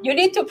 Yeah. You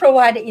need to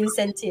provide the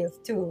incentive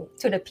to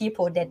the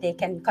people that they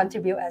can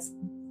contribute as.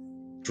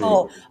 True.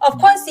 Oh, of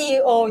course,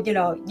 CEO,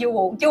 you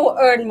will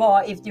earn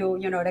more if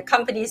the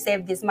company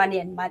save this money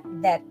and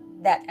that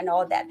and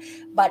all that.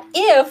 But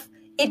if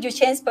if you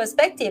change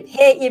perspective,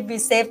 hey, if we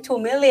save 2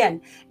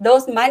 million,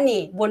 those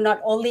money will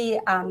not only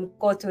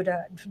go to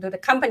the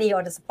company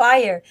or the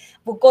supplier,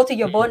 will go to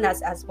your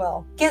bonus as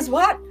well. Guess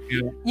what?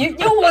 Yeah. You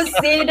will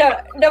see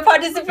the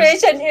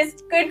participation is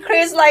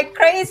increased like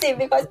crazy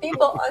because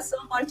people also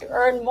want to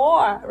earn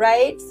more,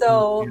 right?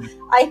 So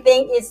I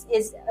think it's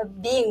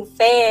being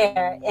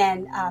fair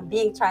and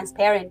being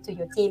transparent to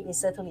your team is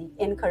certainly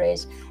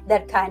encourage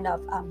that kind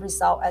of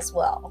result as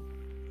well.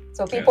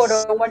 So people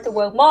don't want to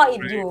work more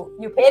if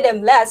you pay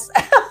them less.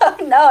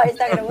 No, it's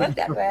not going to work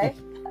that way.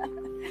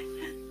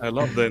 I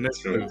love the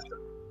initiative.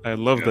 I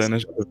love the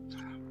initiative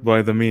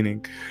by the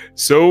meaning.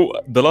 So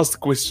the last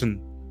question,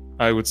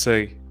 I would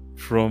say,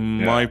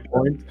 from my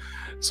point.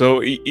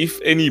 So if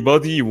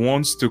anybody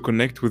wants to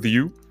connect with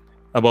you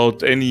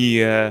about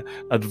any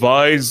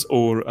advice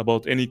or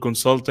about any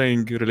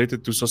consulting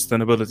related to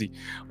sustainability,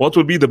 what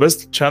would be the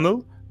best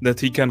channel that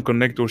he can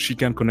connect or she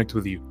can connect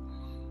with you?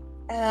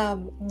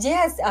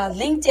 Yes,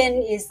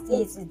 LinkedIn is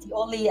the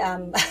only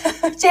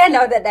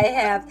channel that I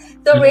have.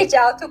 So reach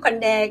out to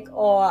connect,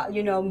 or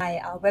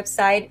my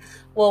website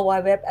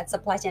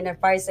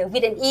www.supplychainadvisor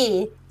with an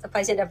E,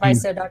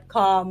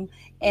 supplychainadvisor.com,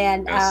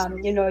 and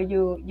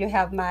you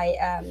have my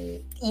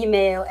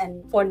email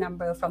and phone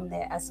number from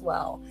there as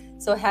well.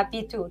 So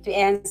happy to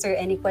answer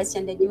any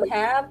question that you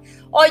have,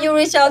 or you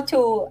reach out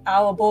to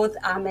our both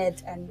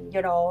Ahmed and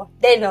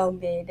they know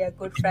me, they're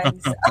good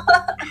friends.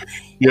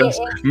 Yes.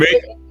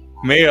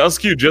 May I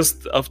ask you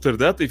just after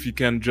that if you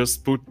can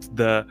just put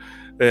the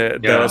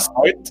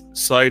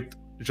site,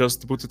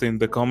 just put it in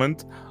the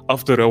comment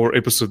after our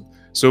episode,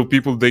 so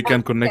people they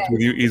can connect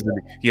with you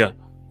easily. Yeah,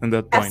 and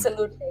that point.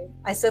 Absolutely,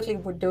 I certainly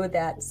would do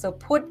that. So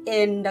put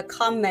in the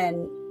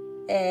comment,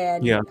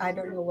 and I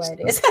don't know where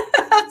it is.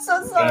 I'm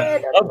so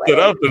sorry. After,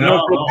 not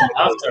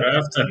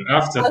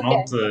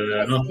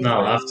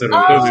now. After the we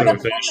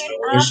finish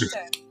comment our issue.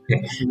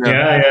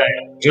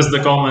 Just the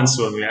comments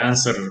when we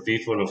answer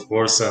people, of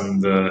course.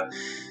 And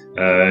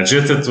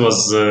Jit, it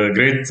was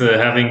great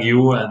having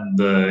you, and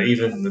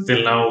even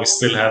till now we're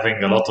still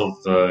having a lot of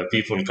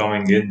people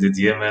coming in. The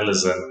DML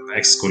is an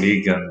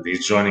ex-colleague and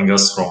he's joining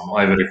us from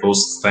Ivory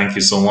Coast. Thank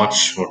you so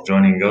much for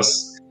joining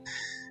us.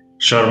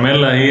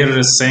 Sharmila here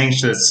is saying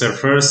it's her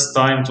first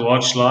time to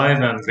watch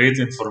live and great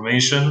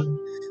information.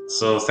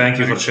 So thank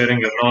you for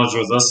sharing your knowledge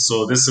with us.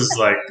 So this is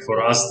like,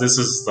 for us, this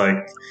is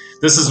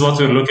what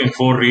we're looking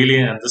for really,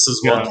 and this is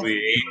what we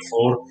aim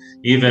for.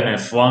 Even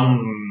if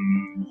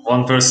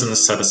one person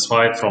is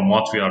satisfied from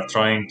what we are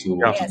trying to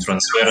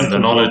transfer and the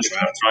knowledge we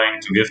are trying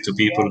to give to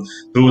people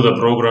through the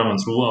program and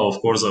through,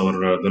 of course,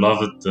 our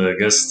beloved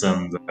guest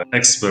and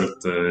expert,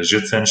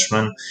 Jit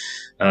Henchman.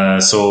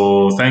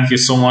 So thank you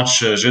so much,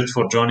 Jit,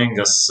 for joining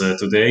us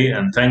today,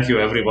 and thank you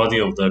everybody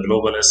of the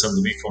global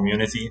S&OP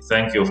community.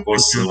 Thank you, of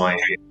course,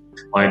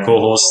 my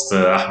co-host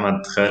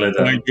Ahmed Khaled.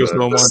 Thank you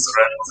so much.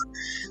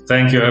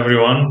 Thank you,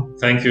 everyone.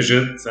 Thank you,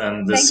 Jit,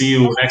 and see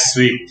you next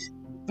week.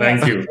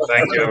 Thank you.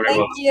 Thank you,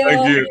 everyone.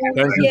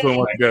 Thank you so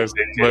much, guys.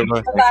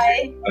 Bye-bye.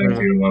 Bye-bye.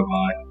 Thank you.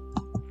 Bye-bye.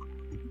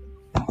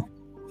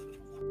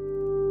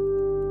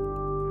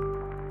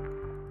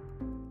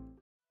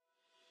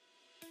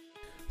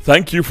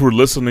 Thank you for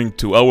listening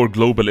to our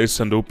Global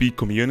S&OP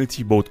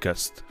Community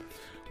podcast.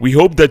 We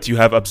hope that you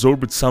have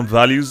absorbed some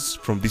values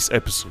from this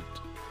episode.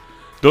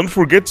 Don't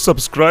forget to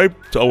subscribe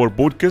to our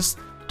podcast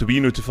to be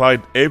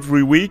notified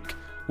every week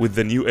with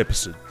the new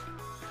episode.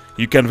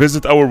 You can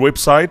visit our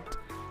website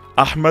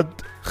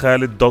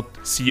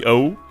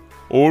ahmedkhaled.co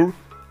or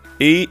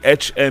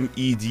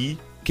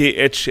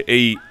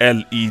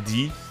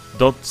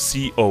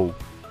ahmedkhaled.co.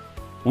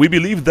 We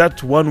believe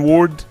that one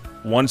word,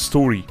 one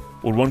story,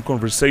 or one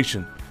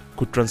conversation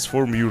could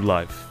transform your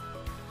life.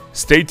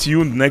 Stay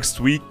tuned next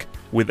week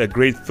with a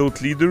great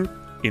thought leader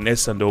in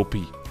S&OP.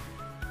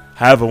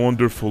 Have a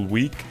wonderful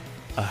week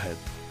ahead.